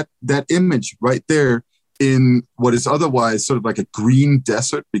exactly that image right there in what is otherwise sort of like a green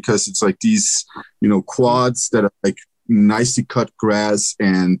desert, because it's like these, quads that are like nicely cut grass,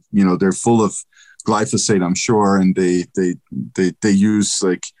 and they're full of glyphosate, I'm sure, and they use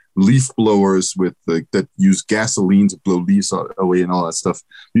like leaf blowers with that use gasoline to blow leaves away and all that stuff.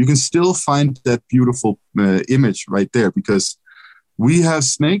 You can still find that beautiful image right there, because we have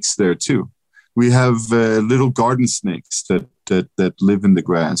snakes there too. We have little garden snakes that live in the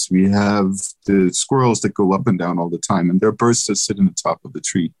grass. We have the squirrels that go up and down all the time, and there are birds that sit in the top of the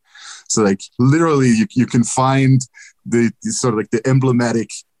tree. So like literally you can find the sort of like the emblematic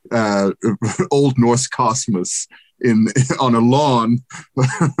Old Norse cosmos on a lawn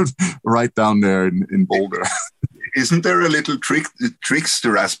right down there in Boulder. Isn't there a little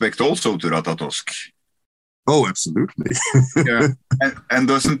trickster aspect also to Ratatosk? Oh, absolutely. Yeah, and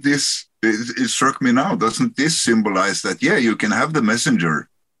doesn't this? It struck me now. Doesn't this symbolize that? Yeah, you can have the messenger,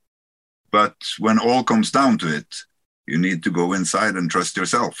 but when all comes down to it, you need to go inside and trust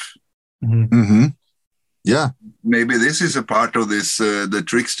yourself. Mm-hmm. Mm-hmm. Yeah, maybe this is a part of this the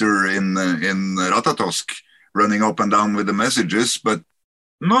trickster in Ratatosk, running up and down with the messages, but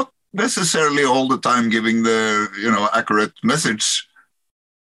not necessarily all the time giving the accurate message.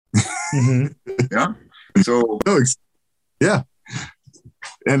 Mm-hmm. Yeah. So yeah.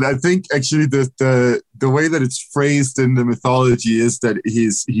 And I think actually the way that it's phrased in the mythology is that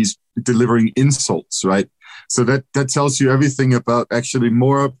he's delivering insults, right? So that tells you everything about actually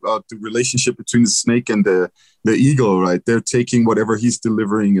more about the relationship between the snake and the eagle, right? They're taking whatever he's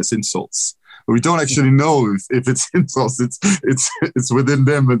delivering as insults. But we don't actually know if it's insults. It's within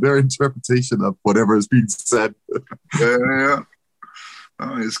them and their interpretation of whatever is being said. Yeah.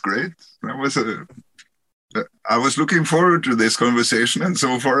 Oh, it's great. I was looking forward to this conversation, and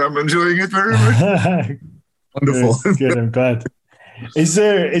so far I'm enjoying it very much. Wonderful. Good. I'm glad. Is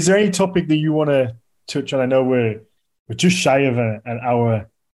there any topic that you want to touch on? I know we're just shy of an hour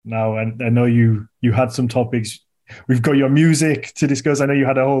now, and I know you had some topics. We've got your music to discuss. I know you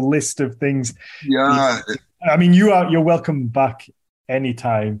had a whole list of things. Yeah. I mean, you're welcome back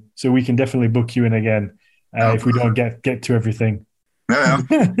anytime, so we can definitely book you in again if we don't get to everything. Yeah.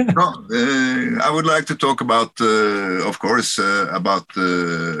 No, I would like to talk about, of course, about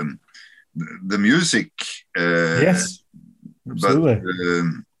the music. Yes, absolutely.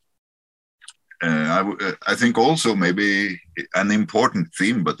 But I think also maybe an important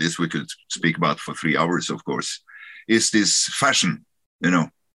theme, but this we could speak about for 3 hours, of course, is this fashion,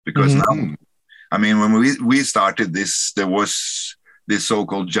 because now, I mean, when we started this, there was this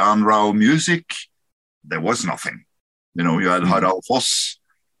so-called genre of music, there was nothing. You know, you had Harald Foss,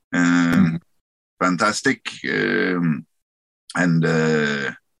 fantastic, and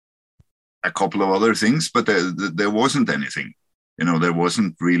a couple of other things, but there wasn't anything. You know, there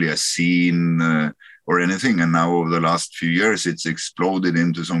wasn't really a scene or anything. And now over the last few years, it's exploded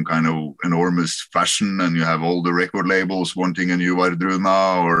into some kind of enormous fashion, and you have all the record labels wanting a new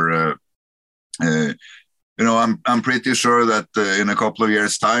Vardruna, or you know, I'm pretty sure that in a couple of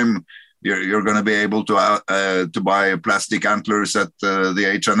years' time, you're going to be able to buy plastic antlers at the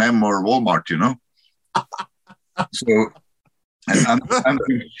H&M or Walmart, you know. So, and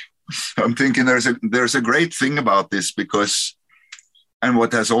I'm thinking there's a great thing about this, because, and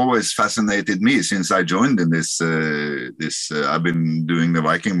what has always fascinated me since I joined in this, I've been doing the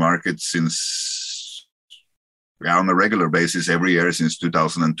Viking market since, on a regular basis every year since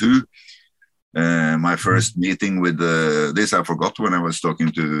 2002. My first meeting with this, I forgot when I was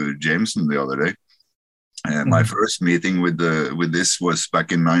talking to Jameson the other day. My first meeting with this was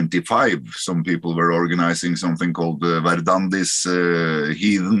back in '95. Some people were organizing something called Verdandis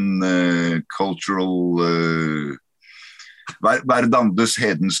heathen cultural Verdandis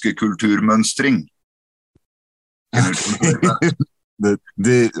hedenske kulturmønstring.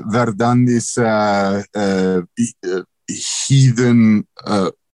 The Verdandis heathen,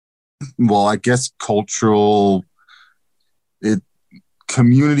 well, I guess cultural,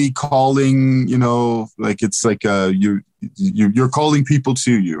 community calling, you know, like it's like you're calling people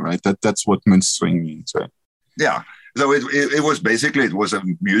to you, right? That's what mønstring means, right? Yeah. So it was basically, it was a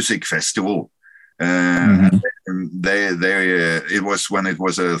music festival. It was when it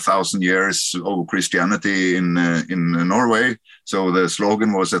was 1,000 years of Christianity in Norway. So the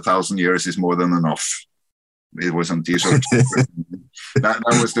slogan was 1,000 years is more than enough. It was on T-shirts. that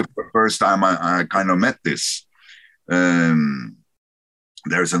was the first time I kind of met this.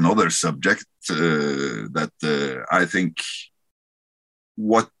 There's another subject that I think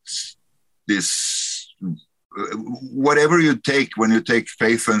whatever you take, when you take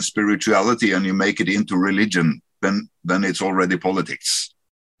faith and spirituality and you make it into religion, then it's already politics,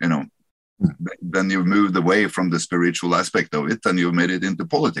 you know. Then you've moved away from the spiritual aspect of it and you've made it into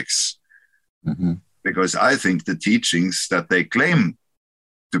politics. Because I think the teachings that they claim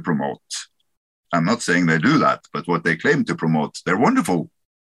to promote, I'm not saying they do that, but what they claim to promote, they're wonderful,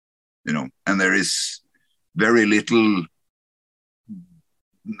 you know, and there is very little,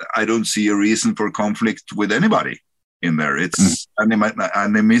 I don't see a reason for conflict with anybody in there. It's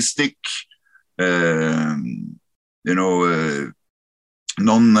animistic, you know,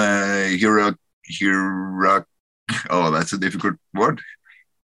 non-hierarch. Oh, that's a difficult word.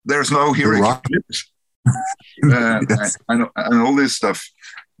 There's no hierarchy. Yes. I know, and all this stuff,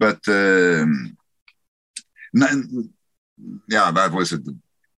 but yeah, that was it.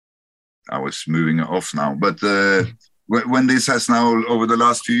 I was moving off now, but when this has now over the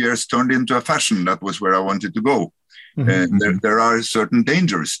last few years turned into a fashion, that was where I wanted to go. There are certain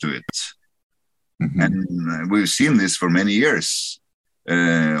dangers to it, and we've seen this for many years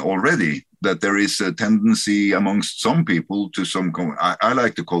already. That there is a tendency amongst some people to some, I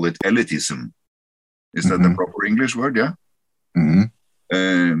like to call it elitism. Is that the proper English word? Yeah.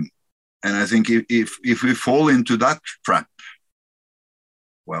 And I think if we fall into that trap,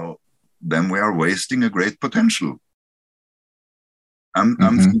 well, then we are wasting a great potential. I'm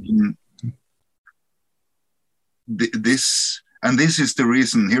thinking this, and this is the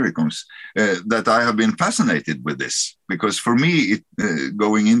reason, here it comes, that I have been fascinated with this, because for me,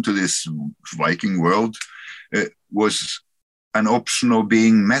 going into this Viking world was an option of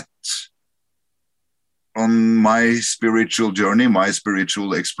being met on my spiritual journey, my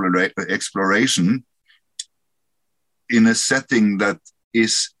spiritual exploration in a setting that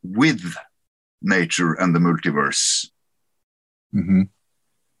is with nature and the multiverse.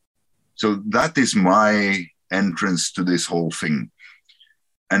 So that is my entrance to this whole thing.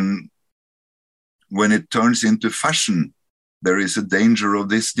 And when it turns into fashion, there is a danger of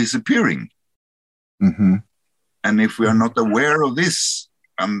this disappearing. And if we are not aware of this,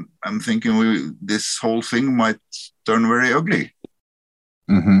 I'm thinking this whole thing might turn very ugly.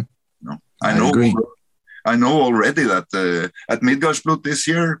 No, I agree. I know already that at Midgardsblot this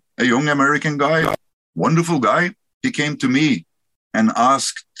year, a young American guy, wonderful guy, he came to me and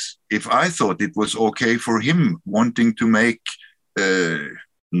asked if I thought it was okay for him wanting to make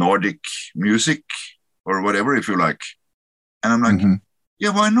Nordic music or whatever, if you like. And I'm like,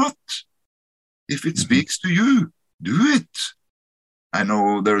 yeah, why not? If it speaks to you, do it. I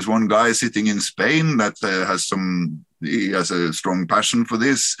know there's one guy sitting in Spain that he has a strong passion for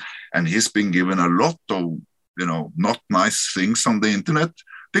this, and he's been given a lot of, you know, not nice things on the internet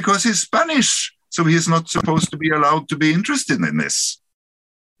because he's Spanish. So he's not supposed to be allowed to be interested in this.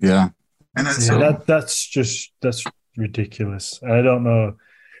 Yeah. And that's ridiculous. I don't know.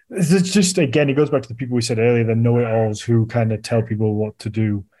 It's just, again, it goes back to the people we said earlier, the know-it-alls who kind of tell people what to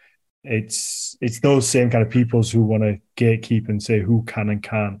do. It's those same kind of peoples who want to gatekeep and say who can and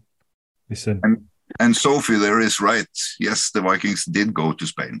can't. Listen. And Sophie there is right. Yes, the Vikings did go to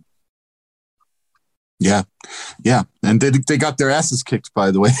Spain. Yeah. And they got their asses kicked,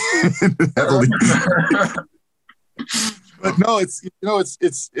 by the way. But no, it's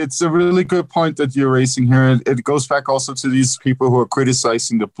a really good point that you're raising here. It goes back also to these people who are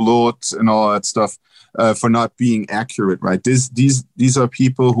criticizing the Blot and all that stuff for not being accurate, right? These are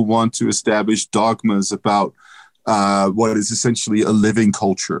people who want to establish dogmas about what is essentially a living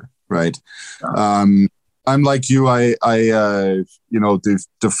culture, right? I'm like you. The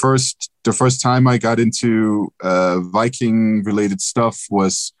first time I got into Viking related stuff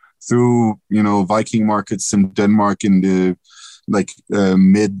was through Viking markets in Denmark in the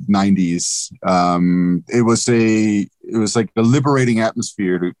mid 90s. It was like a liberating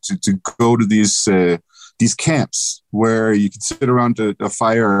atmosphere to go to these camps where you could sit around a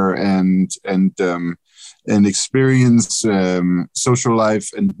fire and experience social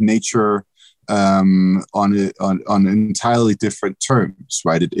life and nature on entirely different terms,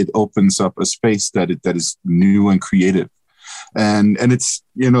 right? It opens up a space that is new and creative. And it's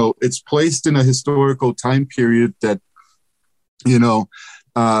it's placed in a historical time period that a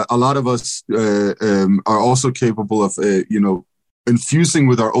lot of us are also capable of infusing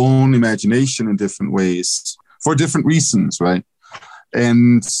with our own imagination in different ways for different reasons, right?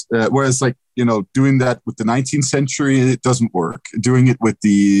 And whereas doing that with the 19th century, it doesn't work. Doing it with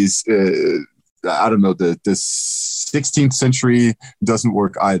these the 16th century doesn't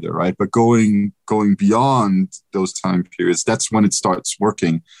work either, right? But going beyond those time periods, that's when it starts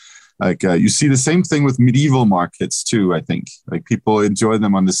working. You see the same thing with medieval markets too, I think. Like people enjoy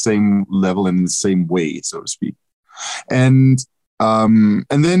them on the same level and in the same way, so to speak. And then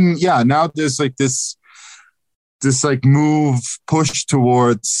now there's this push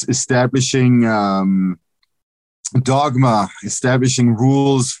towards establishing dogma, establishing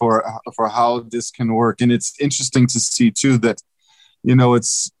rules for how this can work. And it's interesting to see too that I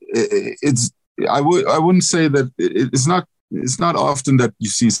wouldn't say that it's not often that you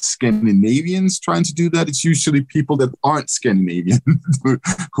see Scandinavians trying to do that. It's usually people that aren't Scandinavian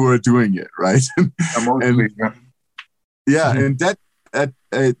who are doing it, right? And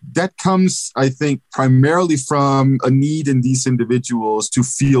that comes, I think, primarily from a need in these individuals to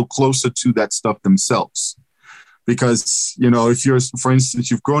feel closer to that stuff themselves. Because if you're, for instance,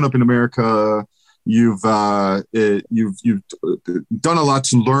 you've grown up in America, you've done a lot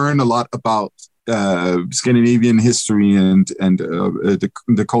to learn a lot about Scandinavian history and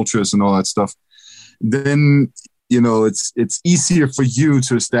the cultures and all that stuff, then it's easier for you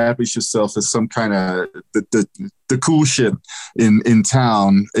to establish yourself as some kind of the cool shit in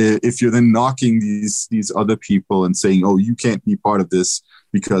town if you're then knocking these other people and saying, oh, you can't be part of this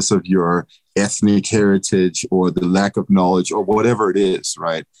because of your ethnic heritage or the lack of knowledge or whatever it is,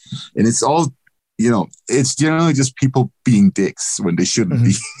 right? And it's all it's generally just people being dicks when they shouldn't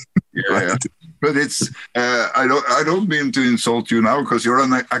be. Right? Yeah. But it's I don't mean to insult you now because you're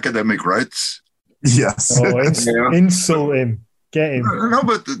an academic, right? Yes. Oh, insult him. Get him. No,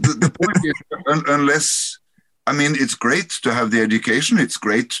 but the point is, unless, I mean, it's great to have the education. It's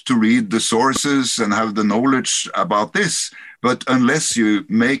great to read the sources and have the knowledge about this. But unless you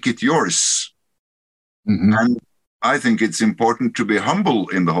make it yours, and I think it's important to be humble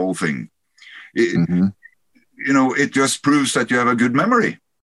in the whole thing. It just proves that you have a good memory.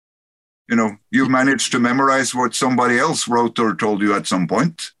 You managed to memorize what somebody else wrote or told you at some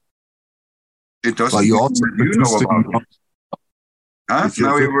point. It doesn't. Well, you also know about it. Huh?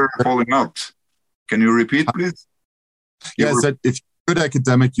 Now you were falling out. Can you repeat, please? Yes, that if you're good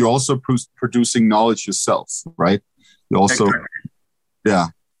academic, you're also producing knowledge yourself, right? You also, exactly. Yeah.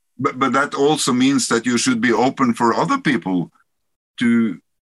 But that also means that you should be open for other people to,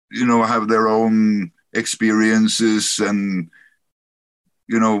 have their own experiences and,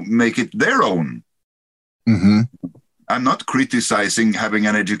 make it their own. I'm not criticizing having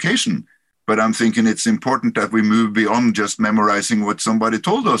an education, but I'm thinking it's important that we move beyond just memorizing what somebody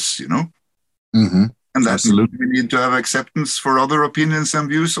told us, And that Absolutely. We need to have acceptance for other opinions and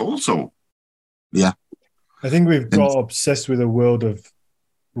views also. Yeah. I think we've got obsessed with a world of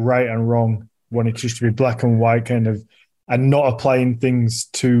right and wrong, wanting just to be black and white kind of, and not applying things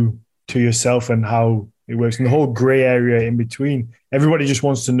to yourself and how it works. And the whole gray area in between, everybody just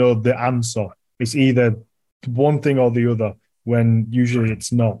wants to know the answer. It's either one thing or the other, when usually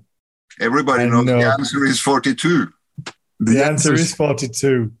it's not. Everybody knows the answer is 42. The answer is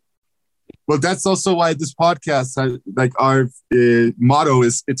 42. Well, that's also why this podcast, like our motto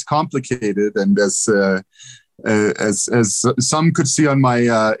is, it's complicated. And as some could see on my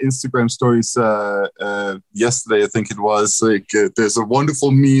Instagram stories yesterday, I think it was, like there's a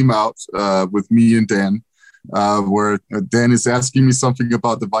wonderful meme out with me and Dan, where Dan is asking me something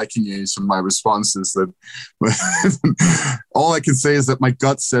about the Viking Age, and my response is that all I can say is that my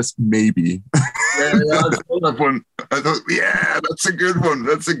gut says maybe. Yeah, I saw that one. I thought, that's a good one.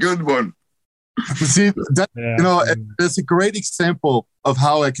 That's a good one. See, there's a great example of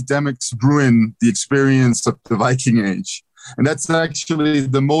how academics ruin the experience of the Viking Age. And that's actually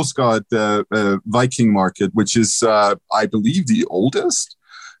the Moesgaard Viking market, which is, I believe, the oldest,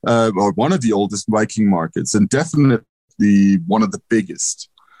 or one of the oldest Viking markets, and definitely one of the biggest.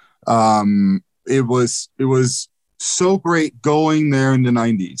 It was so great going there in the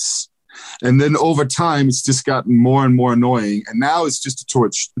 90s. And then over time, it's just gotten more and more annoying. And now it's just a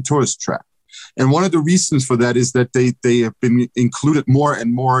tourist trap. And one of the reasons for that is that they have been included more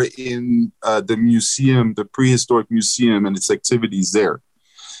and more in the museum, the prehistoric museum, and its activities there.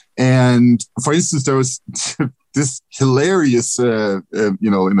 And for instance, there was this hilarious, in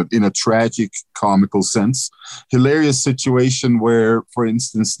a tragic, comical sense, hilarious situation where, for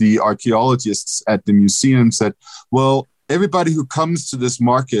instance, the archaeologists at the museum said, well, everybody who comes to this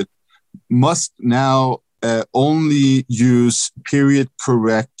market must now only use period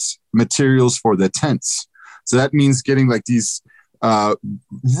correct materials for their tents. So that means getting like these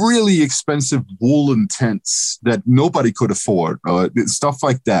really expensive woolen tents that nobody could afford, stuff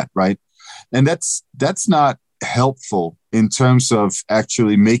like that, right? And that's not helpful in terms of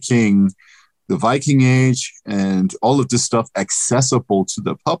actually making the Viking Age and all of this stuff accessible to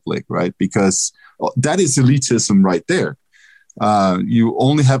the public, right? Because that is elitism right there. You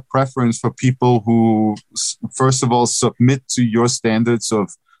only have preference for people who, first of all, submit to your standards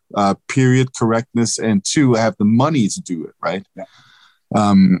of period correctness, and two, have the money to do it, right? Yeah.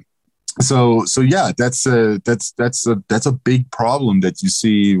 So yeah, that's a big problem that you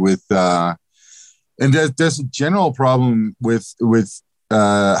see with, and there's a general problem with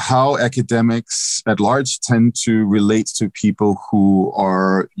how academics at large tend to relate to people who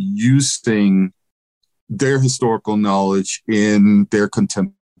are using their historical knowledge in their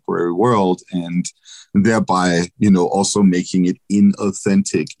contemporary world, and thereby, also making it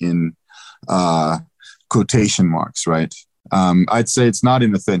inauthentic in quotation marks, right? I'd say it's not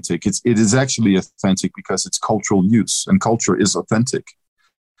inauthentic. It is actually authentic because it's cultural use, and culture is authentic.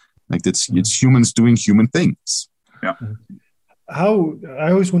 Like it's humans doing human things. Yeah. How,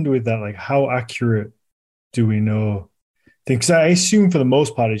 I always wonder with that, like how accurate do we know? Because I assume for the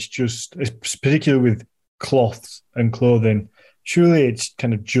most part, it's particularly with cloths and clothing, surely it's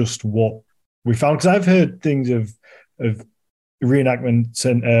kind of just what we found. Because I've heard things of reenactments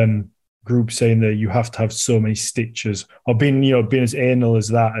and groups saying that you have to have so many stitches, or being as anal as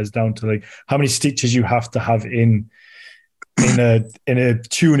that, as down to like how many stitches you have to have in a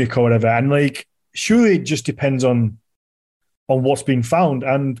tunic or whatever. And like surely it just depends on what's been found.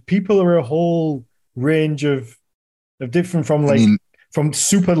 And people are a whole range of different, from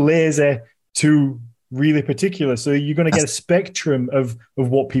super lazy to really particular. So you're going to get a spectrum of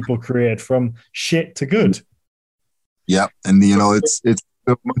what people create, from shit to good. Yeah. And it's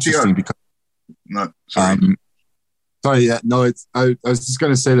interesting because I was just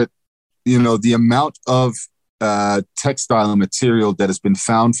going to say that the amount of textile material that has been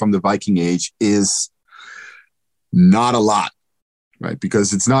found from the Viking Age is not a lot, right?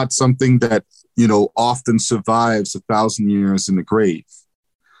 Because it's not something that often survives 1,000 years in the grave.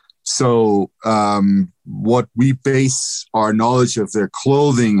 So what we base our knowledge of their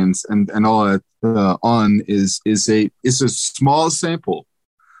clothing and all that on is a small sample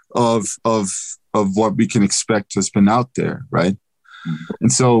of what we can expect has been out there, right? Mm-hmm.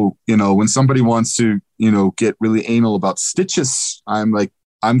 And so when somebody wants to get really anal about stitches, I'm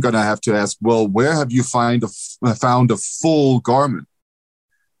gonna have to ask, well, where have you found a full garment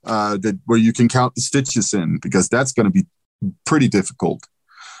where you can count the stitches in? Because that's going to be pretty difficult.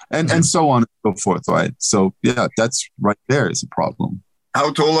 And so on and so forth, right? So, yeah, that's right there is a problem.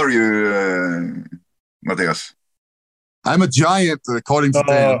 How tall are you, Matthias? I'm a giant, according to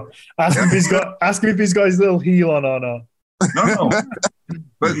Dan. Ask him if he's got his little heel on or not. No.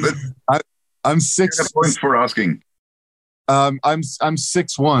 but I'm 6. Point for asking. I'm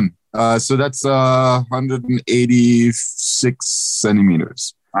 6'1", so that's 186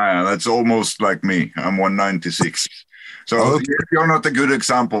 centimeters. That's almost like me. I'm 196. So okay. You're not a good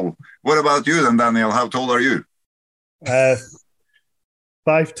example. What about you then, Daniel? How tall are you?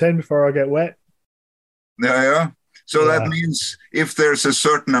 5-10 before I get wet. Yeah. So Yeah. that means if there's a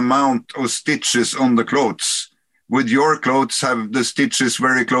certain amount of stitches on the clothes, would your clothes have the stitches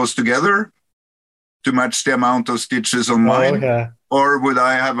very close together to match the amount of stitches on mine? Okay. Or would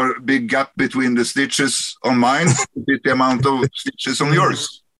I have a big gap between the stitches on mine with the amount of stitches on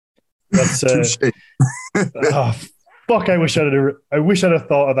yours? That's oh, fuck! I wish I'd have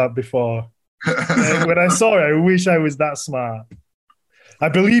thought of that before. When I saw it, I wish I was that smart. I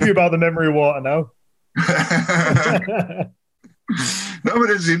believe you about the memory of water now. No,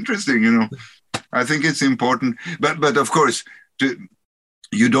 but it's interesting, you know. I think it's important, but of course,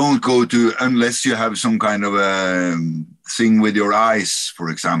 you don't go to unless you have some kind of a thing with your eyes, for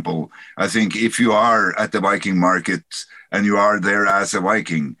example. I think if you are at the Viking market and you are there as a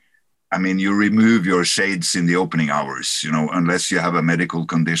Viking, I mean, you remove your shades in the opening hours, you know, unless you have a medical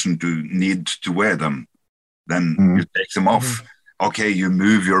condition to need to wear them, then you take them off. Okay, you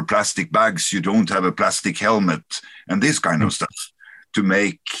move your plastic bags, you don't have a plastic helmet, and this kind of stuff to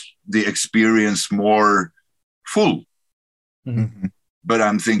make the experience more full. Mm-hmm. But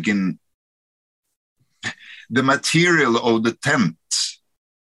I'm thinking the material of the tent,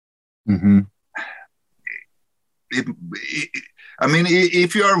 I mean,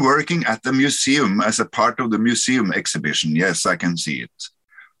 if you are working at the museum as a part of the museum exhibition, yes, I can see it.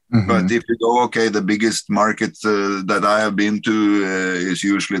 But if you go, okay, the biggest market that I have been to is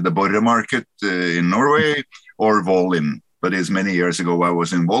usually the Borre market in Norway or Volin. But it's many years ago I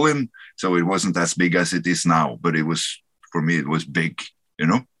was in Volin, so it wasn't as big as it is now. But it was, for me, it was big, you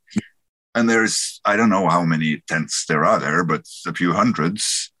know. And there's, I don't know how many tents there are there, but a few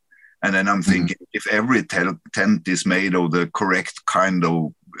hundreds. And then I'm thinking, if every tent is made of the correct kind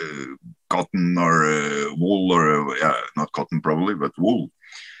of cotton or wool, or not cotton probably, but wool,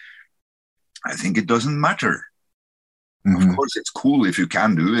 I think it doesn't matter. Of course, it's cool if you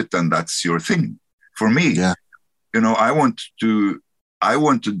can do it, and that's your thing. For me, you know, I want to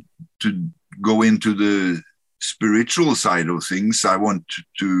go into the spiritual side of things. I want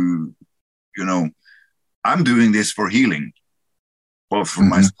to, you know, I'm doing this for healing, both for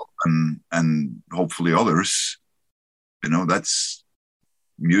myself and hopefully others. You know, that's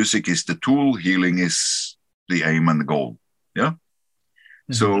music is the tool, healing is the aim and the goal. Yeah.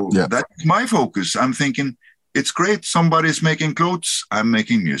 So that's my focus. I'm thinking it's great. Somebody's making clothes. I'm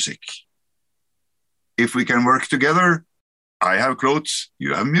making music. If we can work together, I have clothes,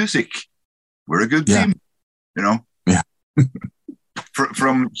 you have music. We're a good team, you know? Yeah.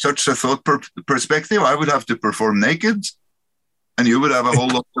 From such a thought perspective, I would have to perform naked and you would have a whole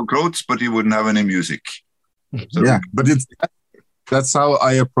lot of clothes, but you wouldn't have any music. So, but that's how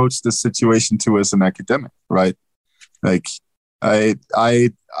I approach the situation too as an academic, right? Like I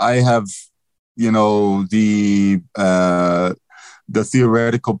have, you know, the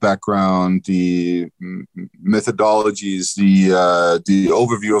theoretical background, the methodologies, the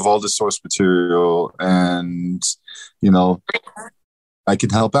overview of all the source material, and, you know, I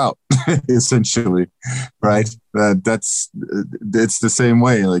can help out essentially, right? It's the same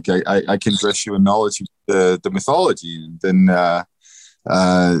way. Like I can dress you in knowledge of the mythology, then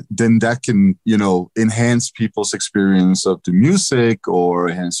that can, you know, enhance people's experience of the music or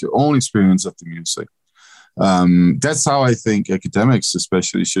enhance your own experience of the music. That's how I think academics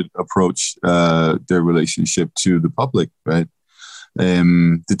especially should approach their relationship to the public, right?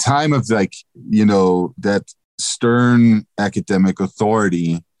 The time of, like, you know, that stern academic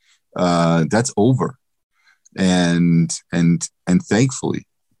authority, that's over, and thankfully,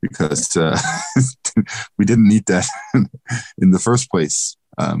 because we didn't need that in the first place.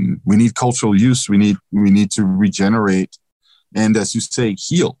 We need cultural use. We need to regenerate, and, as you say,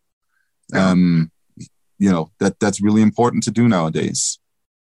 heal. You know, that's really important to do nowadays.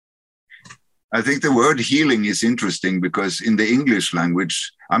 I think the word healing is interesting because in the English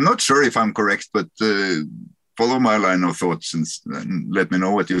language, I'm not sure if I'm correct, but follow my line of thoughts and let me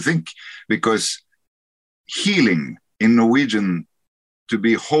know what you think. Because healing in Norwegian, to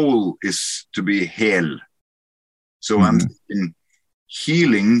be whole is to be hel. So I'm thinking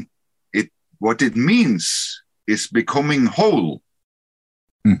healing, what it means is becoming whole,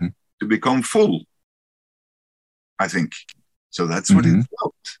 to become full, I think. So that's what it's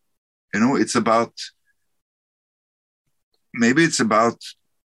about. You know, maybe it's about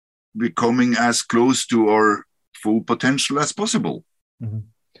becoming as close to our full potential as possible.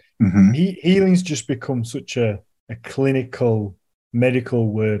 Healing's just become such a clinical, medical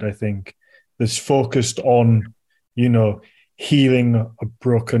word, I think, that's focused on, you know, healing a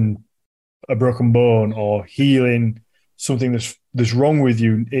broken bone or healing something that's wrong with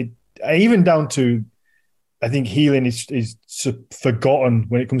you. Even down to I think healing is forgotten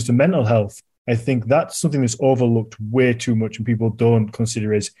when it comes to mental health. I think that's something that's overlooked way too much, and people don't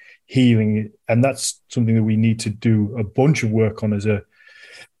consider as healing. And that's something that we need to do a bunch of work on as a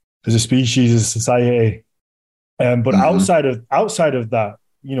species, as a society. But outside of that,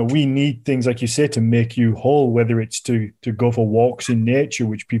 we need things like you say to make you whole. Whether it's to go for walks in nature,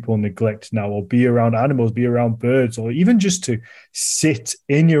 which people neglect now, or be around animals, be around birds, or even just to sit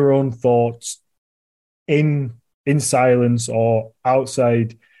in your own thoughts, in silence or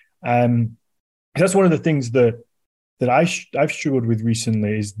outside. That's one of the things that I've struggled with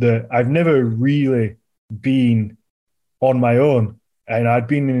recently, is that I've never really been on my own, and I'd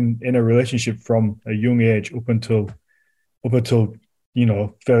been in a relationship from a young age up until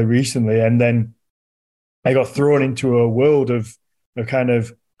fairly recently, and then I got thrown into a world of kind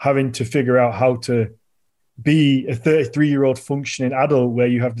of having to figure out how to be a 33-year-old functioning adult, where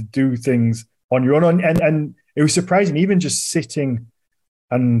you have to do things on your own, and it was surprising. Even just sitting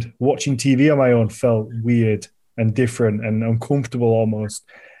and watching TV on my own felt weird and different and uncomfortable almost.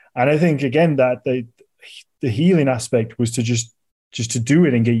 And I think, again, that the healing aspect was to just to do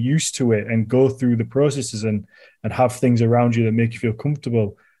it and get used to it and go through the processes and have things around you that make you feel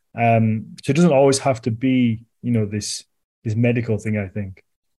comfortable. So it doesn't always have to be, this medical thing, I think.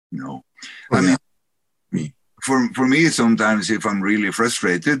 No. I mean, for me, sometimes if I'm really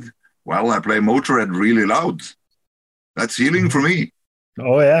frustrated, I play Motorhead really loud. That's healing for me.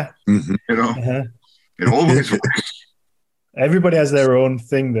 Oh, yeah. Mm-hmm. It always works. Everybody has their own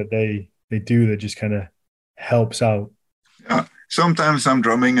thing that they do that just kind of helps out. Yeah. Sometimes I'm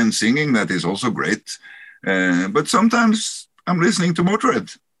drumming and singing. That is also great. But sometimes I'm listening to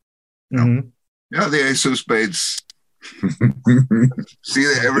Motorhead. Mm-hmm. Yeah, the Ace of Spades. See,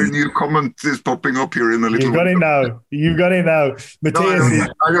 every new comment is popping up here in a little. You got it now. Matthias,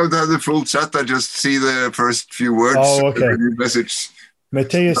 I don't have the full chat. I just see the first few words. Oh, okay. Message.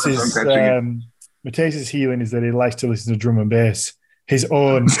 Matthias's healing is that he likes to listen to drum and bass. His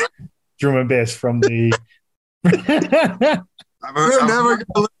own drum and bass from the. I'm never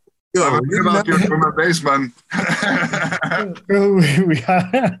going to about your drum and bass, man.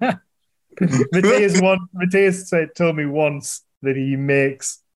 Matthias told me once that he made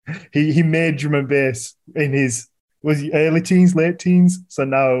drum and bass in his early teens, late teens. So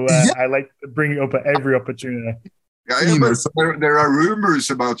now I like to bring it up at every opportunity. Yeah, but there are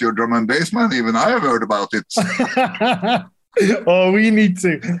rumors about your drum and bass, man. Even I have heard about it. Oh, we need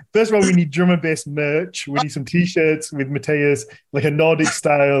to. First of all, we need drum and bass merch. We need some T-shirts with Matthias, like a Nordic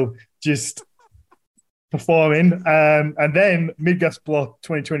style, just performing. And then Midgast Block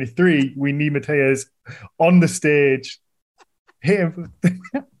 2023, we need Matthias on the stage, him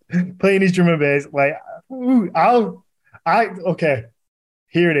playing his drum and bass. Like, okay,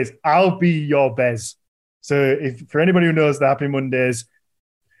 here it is. I'll be your Bez. So for anybody who knows the Happy Mondays,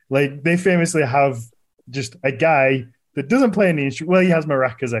 like they famously have just a guy that doesn't play any instrument. Well, he has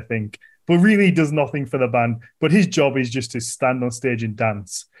maracas, I think, but really does nothing for the band. But his job is just to stand on stage and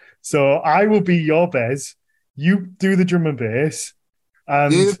dance. So I will be your Bez. You do the drum and bass.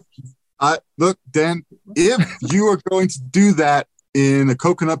 And look, Dan, if you are going to do that in a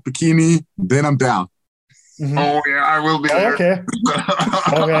coconut bikini, then I'm down. Mm-hmm. Oh yeah, I will be there. Okay.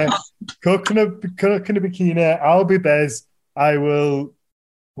 Coconut bikini. I'll be Bez.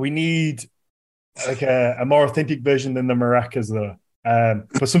 We need like a more authentic version than the maracas, though.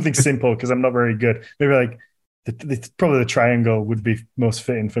 But something simple, because I'm not very good. Maybe like probably the triangle would be most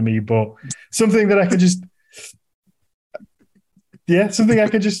fitting for me. But something that I could just, something I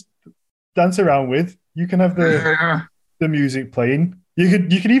could just dance around with. You can have the music playing. You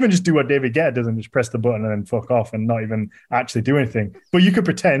could even just do what David Guetta does and just press the button and then fuck off and not even actually do anything. But you could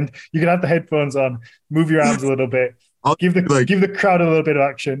pretend. You could have the headphones on, move your arms a little bit, give the crowd a little bit of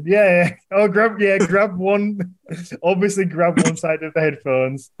action. Yeah. Oh, grab one. Obviously, grab one side of the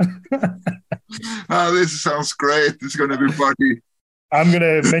headphones. This sounds great. It's going to be party. I'm going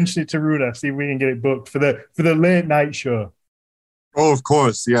to mention it to Runa, see if we can get it booked for the late night show. Oh, of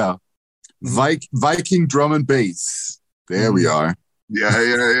course, yeah. Viking drum and bass. There we are.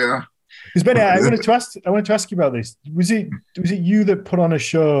 Yeah. Because Benny, I wanted to ask you about this. Was it you that put on a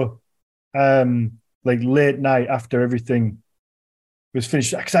show, like late night after everything was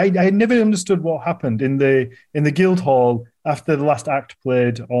finished? Because I never understood what happened in the Guildhall after the last act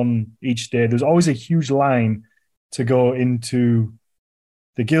played on each day. There was always a huge line to go into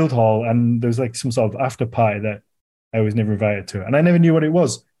the Guildhall, and there was like some sort of after party that I was never invited to, and I never knew what it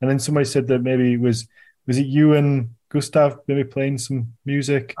was. And then somebody said that maybe it was it you and Gustav maybe playing some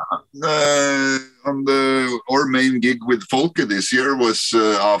music? Our main gig with Folke this year was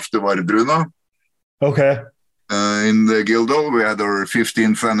after Vardruna. Okay. In the Guildhall. We had our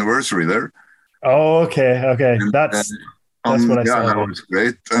 15th anniversary there. Oh, okay. Okay. And, That's what I saw. that was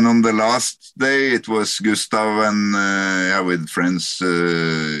great. And on the last day, it was Gustav and with friends,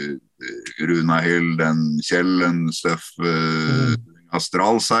 Runa Hild and Kjell and stuff,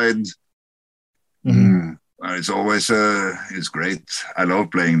 Astral side. It's always it's great. I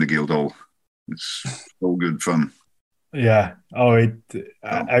love playing the Guildhall. It's so good fun. Yeah. Oh,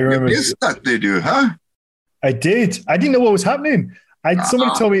 I remember. You missed that, did you? Huh? I did. I didn't know what was happening.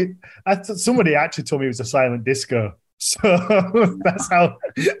 Somebody told me. Somebody actually told me it was a silent disco. So that's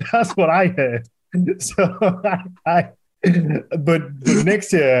what I heard. So but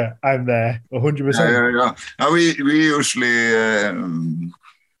next year I'm there 100%. Yeah. We usually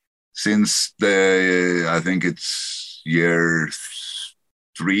since I think it's year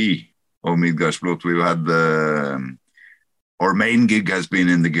 3 of Midgardsblot, we've had our main gig has been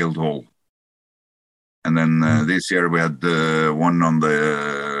in the Guildhall. And then this year we had one on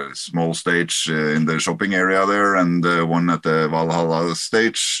the small stage in the shopping area there, and one at the Valhalla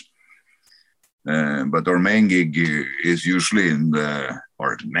stage. But our main gig is usually in the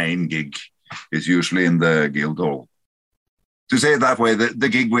Guildhall. To say it that way, the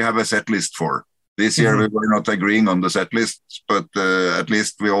gig we have a set list for. This year we were not agreeing on the set list, but at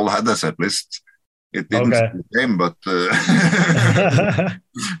least we all had a set list. It didn't stay the same, but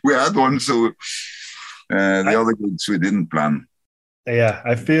we had one, so the other gigs we didn't plan. Yeah,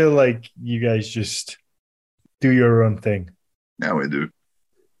 I feel like you guys just do your own thing. Yeah, we do.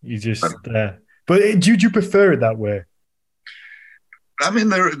 You just, but do you prefer it that way? I mean,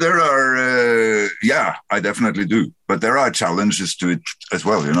 there are, I definitely do. But there are challenges to it as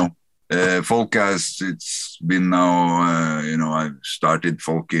well, you know. Folk it's been now, I've started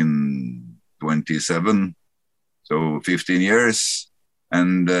folk in 27, so 15 years.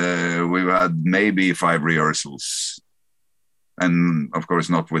 And we've had maybe 5 rehearsals. And of course,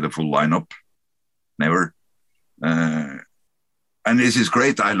 not with a full lineup. Never. And this is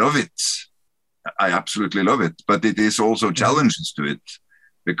great. I love it. I absolutely love it. But it is also challenges to it.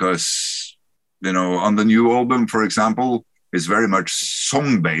 Because, on the new album, for example, it's very much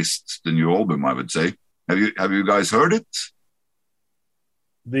song-based, the new album, I would say. Have you guys heard it?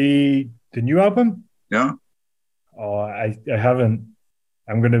 The new album? Yeah. Oh, I haven't.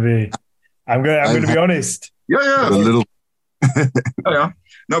 I'm gonna be honest. Yeah. A little. Yeah.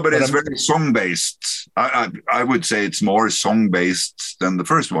 No, but it's very song-based. I would say it's more song-based than the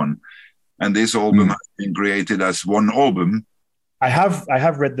first one. And this album has been created as one album. I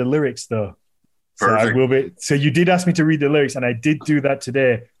have read the lyrics though. Perfect. So I will be. So you did ask me to read the lyrics, and I did do that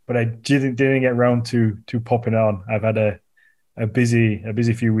today, but I didn't get around to popping on. I've had a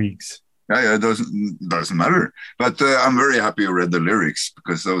busy few weeks. Yeah, it doesn't matter. But I'm very happy you read the lyrics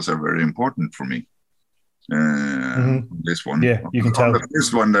because those are very important for me. This one, yeah, you can tell. On the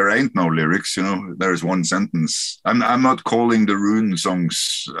first one, there ain't no lyrics. There's one sentence. I'm not calling the Rune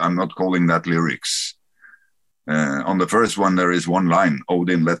songs. I'm not calling that lyrics. On the first one, there is one line: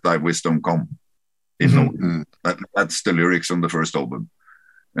 "Odin, let thy wisdom come." That's the lyrics on the first album.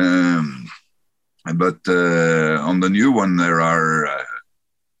 But on the new one,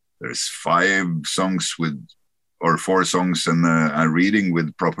 there's 5 songs or 4 songs and a reading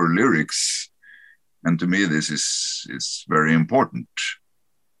with proper lyrics. And to me, this is very important.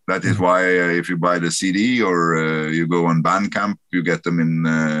 That is why if you buy the CD or you go on Bandcamp, you get them in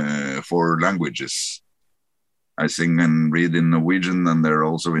 4 languages. I sing and read in Norwegian, and they're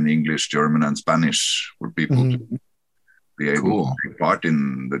also in English, German, and Spanish for people to be able to take part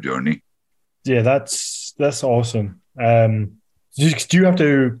in the journey. Yeah, that's awesome. Do you have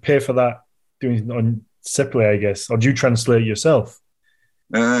to pay for that doing on separately, I guess, or do you translate yourself?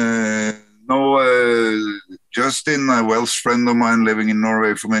 No, Justin, a Welsh friend of mine living in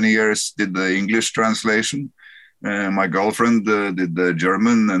Norway for many years, did the English translation. My girlfriend did the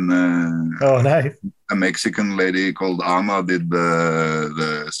German, and nice. A Mexican lady called Ana did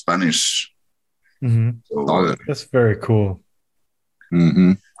the Spanish. So, that's very cool.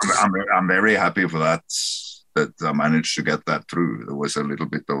 I'm very happy for that I managed to get that through. There was a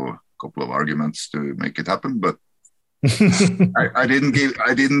couple of arguments to make it happen, but I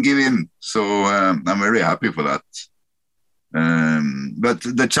didn't give in. So I'm very happy for that. But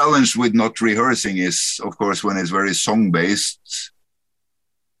the challenge with not rehearsing is, of course, when it's very song-based,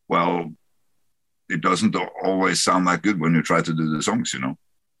 well, it doesn't always sound that good when you try to do the songs, So,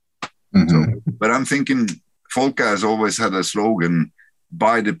 but I'm thinking Folka has always had a slogan,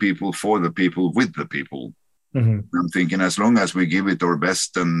 by the people, for the people, with the people. I'm thinking as long as we give it our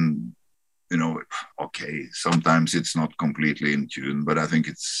best, and, okay, sometimes it's not completely in tune, but I think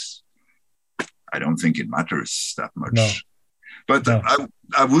I don't think it matters that much. No. But No.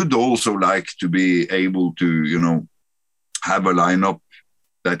 I would also like to be able to, have a lineup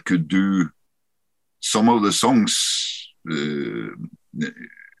that could do some of the songs.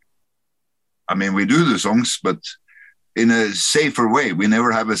 I mean, we do the songs, but in a safer way. We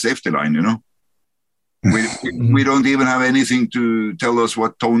never have a safety line, We don't even have anything to tell us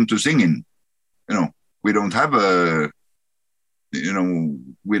what tone to sing in. We don't have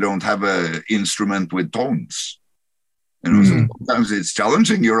a instrument with tones. So sometimes it's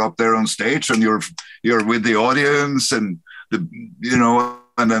challenging. You're up there on stage and you're with the audience and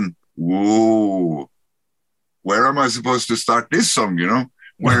and then, whoa, where am I supposed to start this song?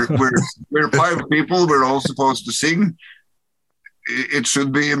 We're 5 people. We're all supposed to sing. It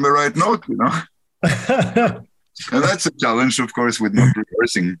should be in the right note, And that's a challenge, of course, with not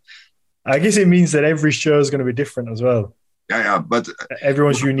rehearsing. I guess it means that every show is going to be different as well. Yeah, but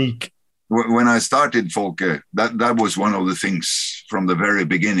everyone's unique. When I started Folke, that was one of the things from the very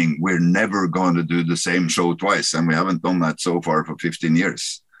beginning. We're never going to do the same show twice, and we haven't done that so far for 15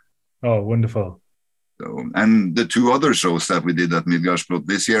 years. Oh, wonderful. So, and the 2 other shows that we did at Midgardsblot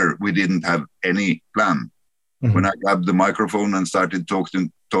this year, we didn't have any plan. Mm-hmm. When I grabbed the microphone and started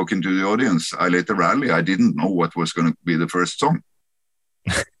talking to the audience, I let the rally. I didn't know what was going to be the first song.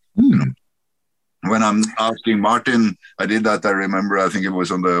 When I'm asking Martin, I did that. I remember, I think it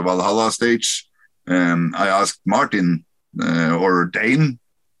was on the Valhalla stage. I asked Martin or Dane.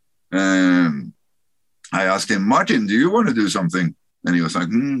 I asked him, Martin, do you want to do something? And he was like,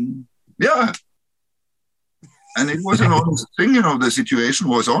 yeah. And it was an honest thing, the situation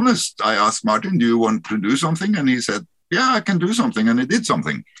was honest. I asked Martin, do you want to do something? And he said, yeah, I can do something. And he did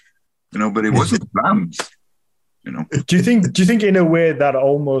something, but it wasn't planned. Do you think in a way that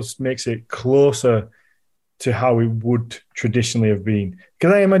almost makes it closer to how it would traditionally have been?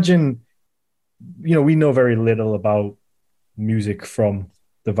 Because I imagine, we know very little about music from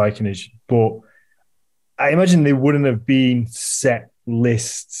the Viking Age, but I imagine they wouldn't have been set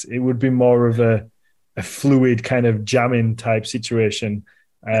lists. It would be more of a fluid kind of jamming type situation.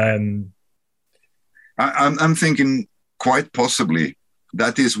 I'm thinking quite possibly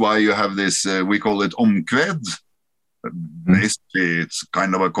that is why you have this, we call it omkved. Basically, it's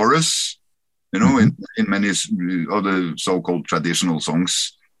kind of a chorus, in many other so-called traditional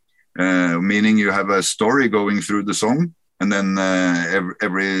songs, meaning you have a story going through the song, and then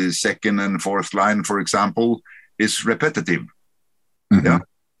every second and fourth line, for example, is repetitive. Yeah,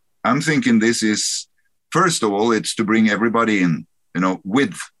 I'm thinking this is, first of all, it's to bring everybody in,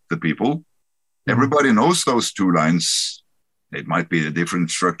 with the people. Everybody knows those 2 lines. It might be a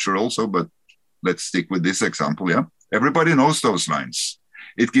different structure also, but let's stick with this example, yeah? Everybody knows those lines.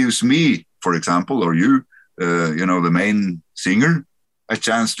 It gives me, for example, or you, the main singer, a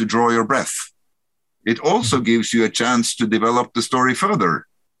chance to draw your breath. It also gives you a chance to develop the story further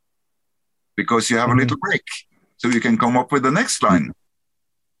because you have a little break. So you can come up with the next line.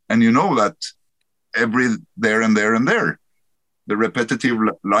 And you know that there and there and there, the repetitive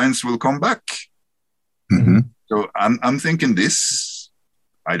lines will come back. So I'm thinking this,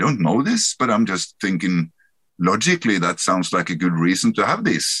 I don't know this, but I'm just thinking logically that sounds like a good reason to have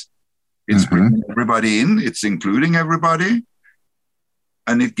this. It's bringing everybody in, it's including everybody,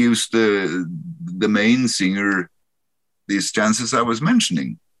 and it gives the main singer these chances I was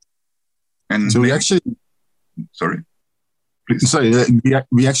mentioning. And so we actually... Sorry?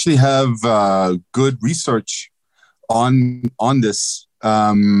 We actually have good research on this,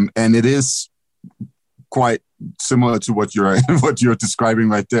 and it is quite similar to what you're describing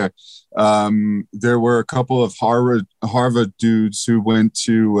right there. There were a couple of Harvard dudes who went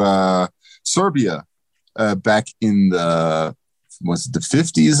to Serbia back in the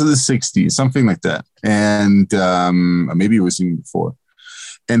 50s or the 60s, something like that, and maybe it was even before.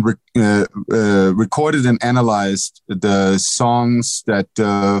 And recorded and analyzed the songs that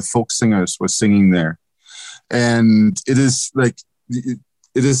folk singers were singing there. And it is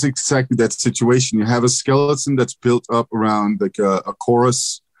exactly that situation. You have a skeleton that's built up around like a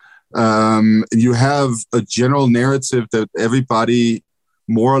chorus. You have a general narrative that everybody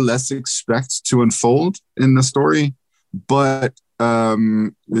more or less expects to unfold in the story. But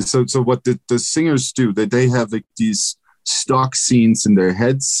so what the singers do, that they have like these stock scenes in their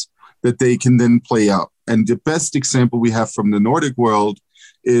heads that they can then play out. And the best example we have from the Nordic world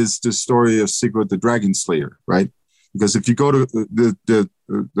is the story of Sigurd the Dragon Slayer, right? Because if you go to the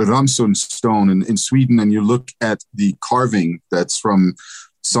Ramsund stone in Sweden and you look at the carving that's from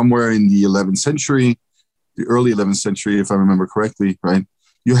somewhere in the 11th century, the early 11th century, if I remember correctly, right?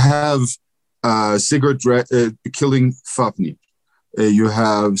 You have Sigurd killing Fafnir. You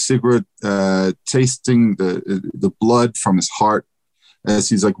have Sigurd tasting the blood from his heart as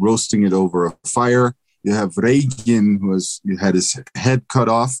he's like roasting it over a fire. You have Regin, who had his head cut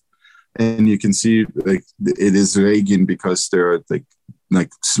off, and you can see like it is Regin because there are like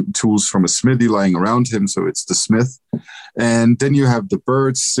tools from a smithy lying around him, so it's the smith. And then you have the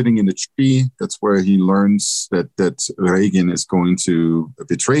birds sitting in the tree. That's where he learns that Regin is going to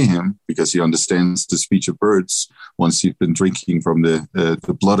betray him because he understands the speech of birds once he's been drinking from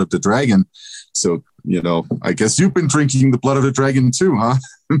the blood of the dragon. So, I guess you've been drinking the blood of the dragon too, huh?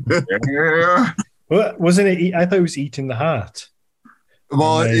 Yeah. Well, wasn't it? I thought it was eating the heart.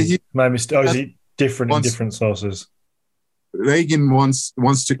 Well, my mistake. Oh, is it different in different sources? Regin wants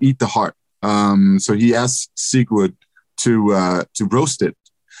to eat the heart. So he asks Sigurd to roast it.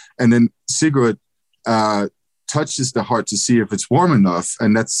 And then Sigurd touches the heart to see if it's warm enough.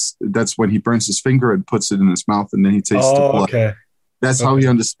 And that's when he burns his finger and puts it in his mouth, and then he tastes the blood. Okay. That's how he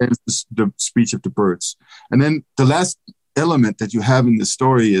understands the speech of the birds. And then the last element that you have in the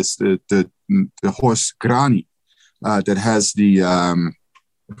story is the horse Grani that has the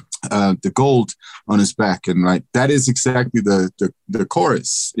gold on his back, and right, that is exactly the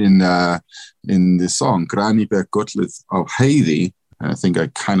chorus in the song Grani ber Gotlith of Heiði. I think I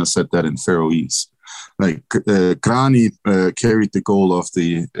kind of said that in Faroese. Like Grani carried the gold of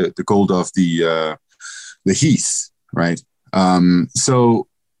the heath, right? So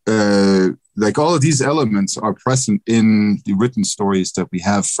like all of these elements are present in the written stories that we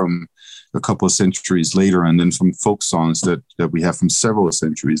have from a couple of centuries later, and then from folk songs that we have from several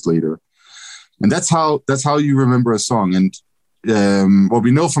centuries later. And that's how you remember a song. And what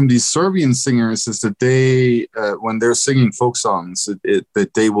we know from these Serbian singers is that they, when they're singing folk songs,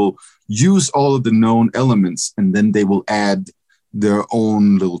 that they will use all of the known elements, and then they will add their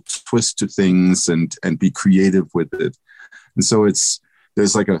own little twist to things and be creative with it. And so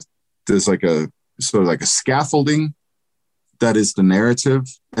there's like a sort of like a scaffolding that is the narrative,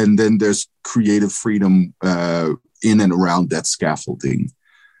 and then there's creative freedom in and around that scaffolding.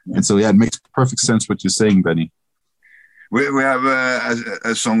 And so, it makes perfect sense what you're saying, Benny. We have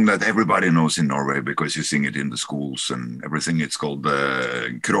a song that everybody knows in Norway because you sing it in the schools and everything. It's called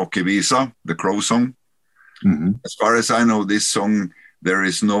Kråkevisa, the crow song. Mm-hmm. As far as I know, this song, there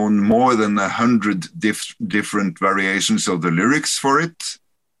is known more than 100 different variations of the lyrics for it,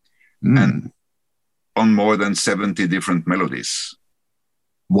 and on more than 70 different melodies.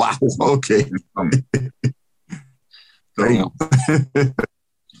 Wow! Okay. So,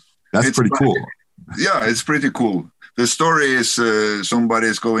 that's pretty cool. Yeah, it's pretty cool. The story is somebody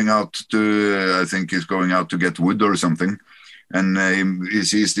is going out to, I think he's going out to get wood or something, and he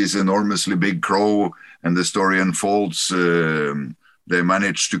sees this enormously big crow, and the story unfolds. They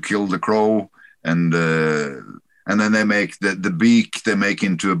manage to kill the crow, and then they make the beak they make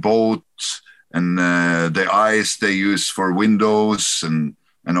into a boat, and the eyes they use for windows and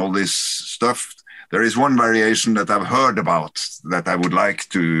all this stuff. There is one variation that I've heard about that I would like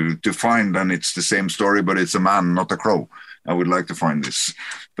to find, and it's the same story, but it's a man, not a crow. I would like to find this,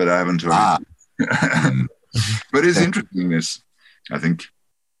 but I haven't heard it. But it's interesting, this, I think.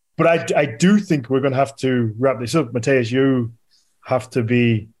 But I do think we're going to have to wrap this up. Matthias, you have to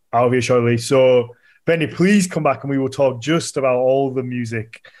be out of here shortly. So, Benny, please come back and we will talk just about all the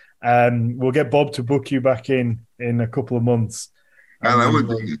music. We'll get Bob to book you back in a couple of months.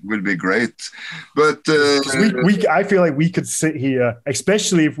 That would be great. But I feel like we could sit here,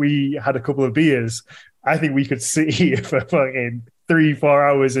 especially if we had a couple of beers. I think we could sit here for fucking 3-4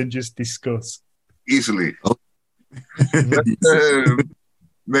 hours and just discuss easily. Oh. But,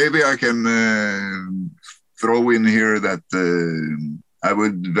 maybe I can throw in here that I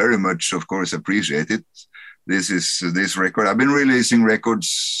would very much, of course, appreciate it. This record. I've been releasing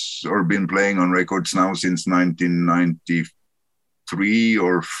records or been playing on records now since 1993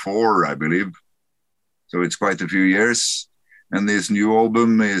 or 4, I believe. So it's quite a few years. And this new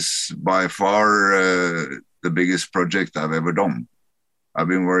album is by far the biggest project I've ever done. I've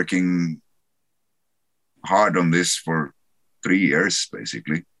been working hard on this for 3 years,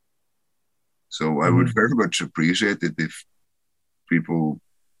 basically. So I would very much appreciate it if people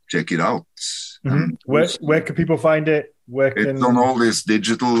check it out. Mm-hmm. Where can people find it? It's on all this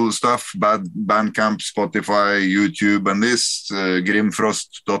digital stuff, Bandcamp, Spotify, YouTube, and this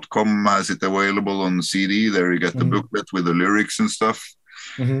Grimfrost.com has it available on CD. There you get the booklet with the lyrics and stuff.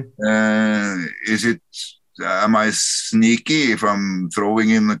 Mm-hmm. Am I sneaky if I'm throwing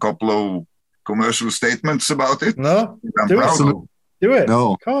in a couple of commercial statements about it? No, do it.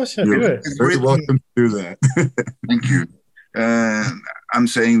 No, of course, do it. You're very welcome to do that. Thank you. I'm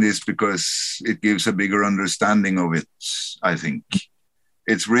saying this because it gives a bigger understanding of it, I think.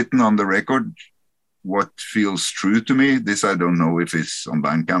 It's written on the record. What feels true to me, this I don't know if it's on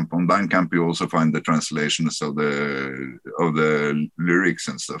Bandcamp. On Bandcamp, you also find the translations of the lyrics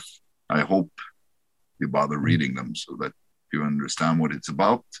and stuff. I hope you bother reading them so that you understand what it's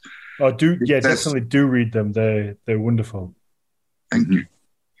about. Oh, definitely do read them. They're wonderful. Thank you.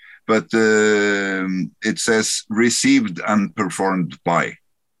 But it says received and performed by,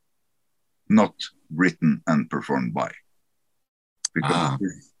 not written and performed by, because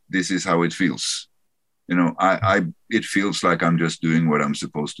this is how it feels. You know, it feels like I'm just doing what I'm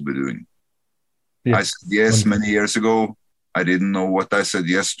supposed to be doing. Yeah. I said yes many years ago. I didn't know what I said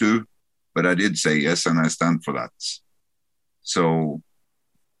yes to, but I did say yes, and I stand for that. So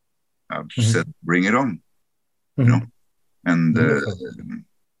I've said, bring it on. You know, and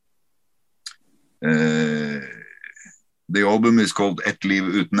the album is called Et liv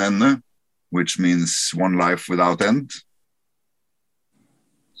uten ende, which means one life without end.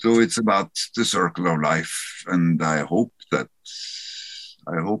 So it's about the circle of life, and I hope it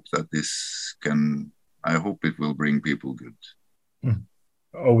will bring people good.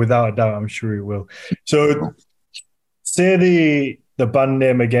 Oh, without a doubt, I'm sure it will. So say the band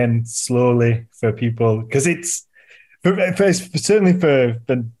name again slowly for people, because it's certainly for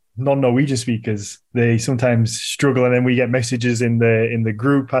the non-Norwegian speakers, they sometimes struggle, and then we get messages in the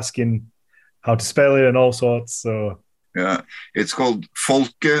group asking how to spell it and all sorts. So yeah, it's called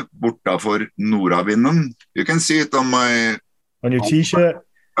Folket bortafor nordavinden. You can see it on your T-shirt.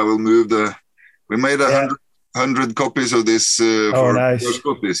 I will move we made 100 copies of this for nice. First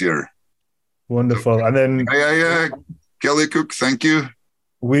Book this year. Wonderful. So, and then Kelly Cook, thank you.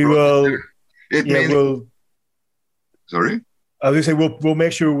 We will. Sorry. I was going to say we'll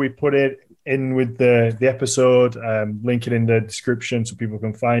make sure we put it in with the episode, link it in the description so people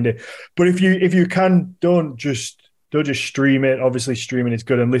can find it. But if you can, don't just stream it. Obviously, streaming is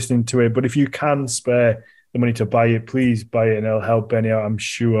good and listening to it. But if you can spare the money to buy it, please buy it, and it'll help Benny out, I'm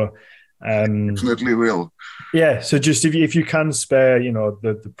sure. Definitely will. Yeah. So just if you can spare,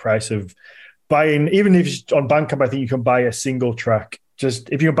 the price of buying, even if it's on Bandcamp, I think you can buy a single track. Just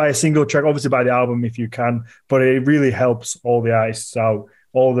if you can buy a single track, obviously buy the album if you can, but it really helps all the artists out,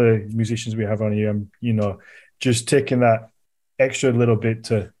 all the musicians we have on here. Just taking that extra little bit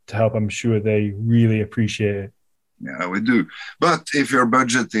to help, I'm sure they really appreciate it. Yeah, we do. But if your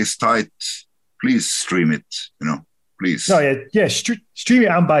budget is tight, please stream it. Please. No, yeah, stream it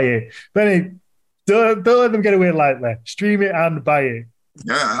and buy it. Benny, don't let them get away lightly. Stream it and buy it.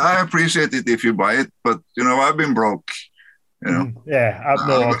 Yeah, I appreciate it if you buy it, but I've been broke. Yeah,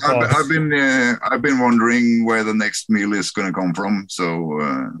 I've been wondering where the next meal is going to come from, so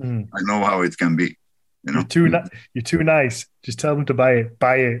I know how it can be. You're too nice. Just tell them to buy it.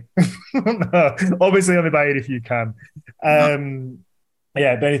 Buy it. No, obviously, only buy it if you can.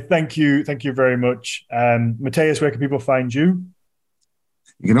 Yeah, Benny, thank you very much. Matthias, where can people find you?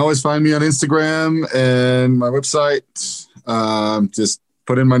 You can always find me on Instagram and my website. Just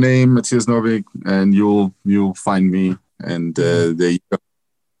put in my name, Matthias Norvig, and you'll find me. And there you go.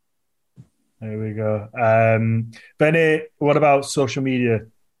 There we go. Benny, what about social media?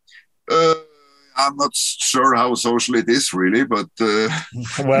 I'm not sure how social it is really, but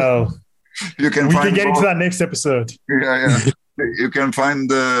well, we can get into that next episode. Yeah. You can find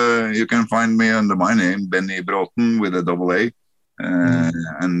me under my name, Benny Bråten, with a double A,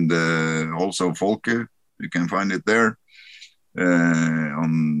 and also Folke. You can find it there.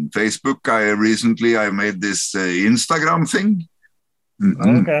 On Facebook, I made this Instagram thing.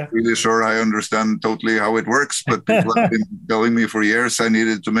 Okay. Really sure I understand totally how it works, but people have been telling me for years I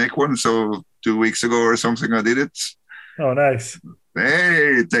needed to make one. So 2 weeks ago or something, I did it. Oh, nice.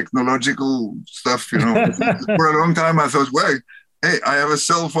 Hey, technological stuff, For a long time, I thought, well, hey, I have a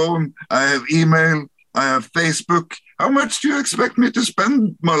cell phone, I have email, I have Facebook. How much do you expect me to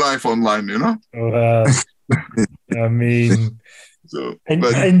spend my life online, Well, I mean,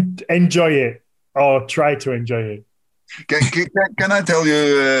 enjoy it, or try to enjoy it. Can I tell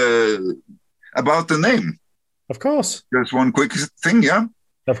you about the name? Of course. Just one quick thing, yeah?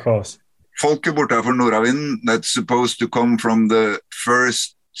 Of course. Folket bortafor nordavinden, that's supposed to come from the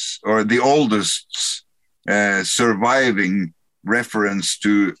first or the oldest surviving reference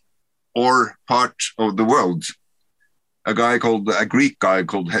to our part of the world. A Greek guy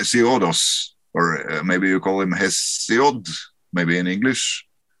called Hesiodos, or maybe you call him Hesiod, maybe in English.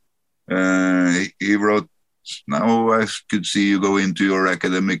 He wrote, now I could see you go into your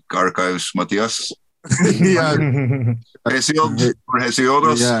academic archives, Matthias. Yeah. Hesiod or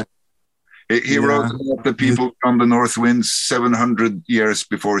Hesiodos. Yeah. He wrote about the people from the North Winds 700 years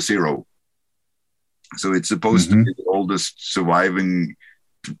before zero. So it's supposed to be the oldest surviving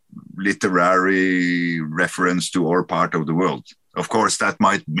literary reference to our part of the world. Of course, that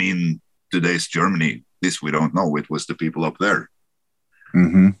might mean today's Germany. This we don't know. It was the people up there.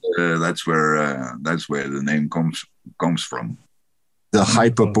 That's where the name comes from. The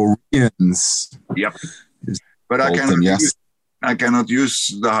Hyperboreans. Yep. But I cannot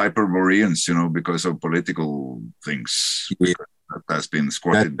use the Hyperboreans, because of political things. Yeah. That has been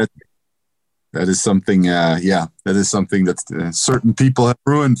squatted. That is something. That is something that certain people have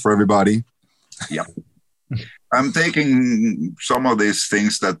ruined for everybody. Yeah. I'm taking some of these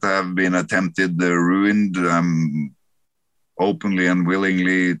things that have been attempted, ruined. I'm openly and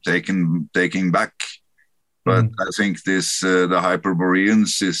willingly taking back. But I think this the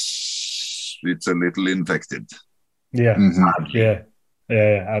Hyperboreans it's a little infected. Yeah,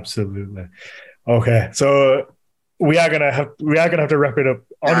 yeah, absolutely. Okay, so we are gonna have to wrap it up.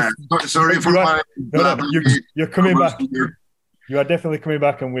 Sorry for my. You're coming back. You are definitely coming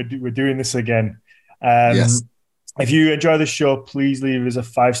back, and we're doing this again. Yes. If you enjoy the show, please leave us a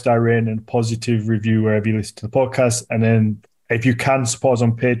 5-star rating and positive review wherever you listen to the podcast. And then if you can support us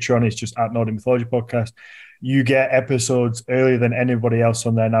on Patreon, it's just at Nordic Mythology Podcast. You get episodes earlier than anybody else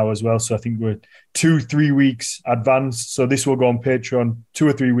on there now as well. So I think we're 2-3 weeks advanced. So this will go on Patreon 2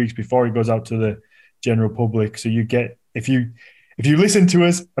 or 3 weeks before it goes out to the general public. So you get, if you listen to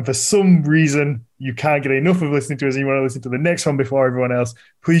us and for some reason you can't get enough of listening to us and you want to listen to the next one before everyone else,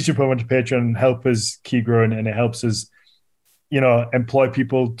 please jump over to Patreon and help us keep growing. And it helps us, employ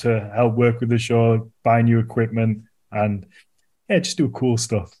people to help work with the show, buy new equipment, and just do cool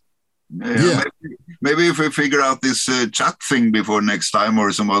stuff. Maybe if we figure out this chat thing before next time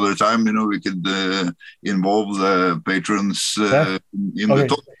or some other time, we could involve the patrons in the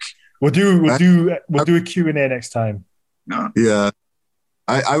talk. We'll do a Q&A next time. Yeah.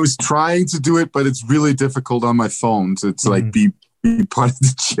 I was trying to do it, but it's really difficult on my phone. So it's like be part of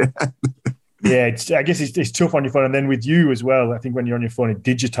the chat. Yeah, I guess it's tough on your phone, and then with you as well. I think when you're on your phone, it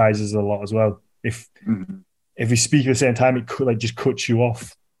digitizes a lot as well. If you speak at the same time, it could just cuts you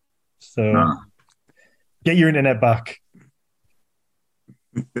off. So get your internet back.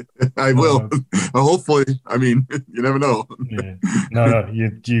 I will. Hopefully. I mean, you never know. Yeah. No,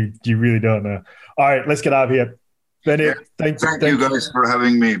 you really don't know. All right, let's get out of here. Benny, thank you guys for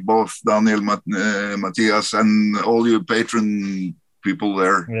having me, both Daniel, Matthias, and all you patron people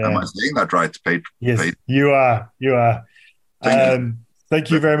there. Yeah. Am I saying that right? Yes, you are.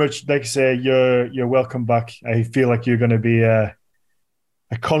 Thank you very much. Like I say, you're welcome back. I feel like you're going to be a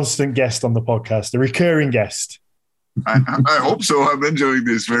constant guest on the podcast, a recurring guest. I hope so. I'm enjoying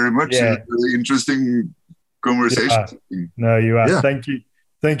this very much. Yeah. It's a really interesting conversation. No, you are. Yeah.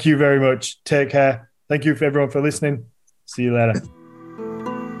 Thank you very much. Take care. Thank you for everyone for listening. See you later.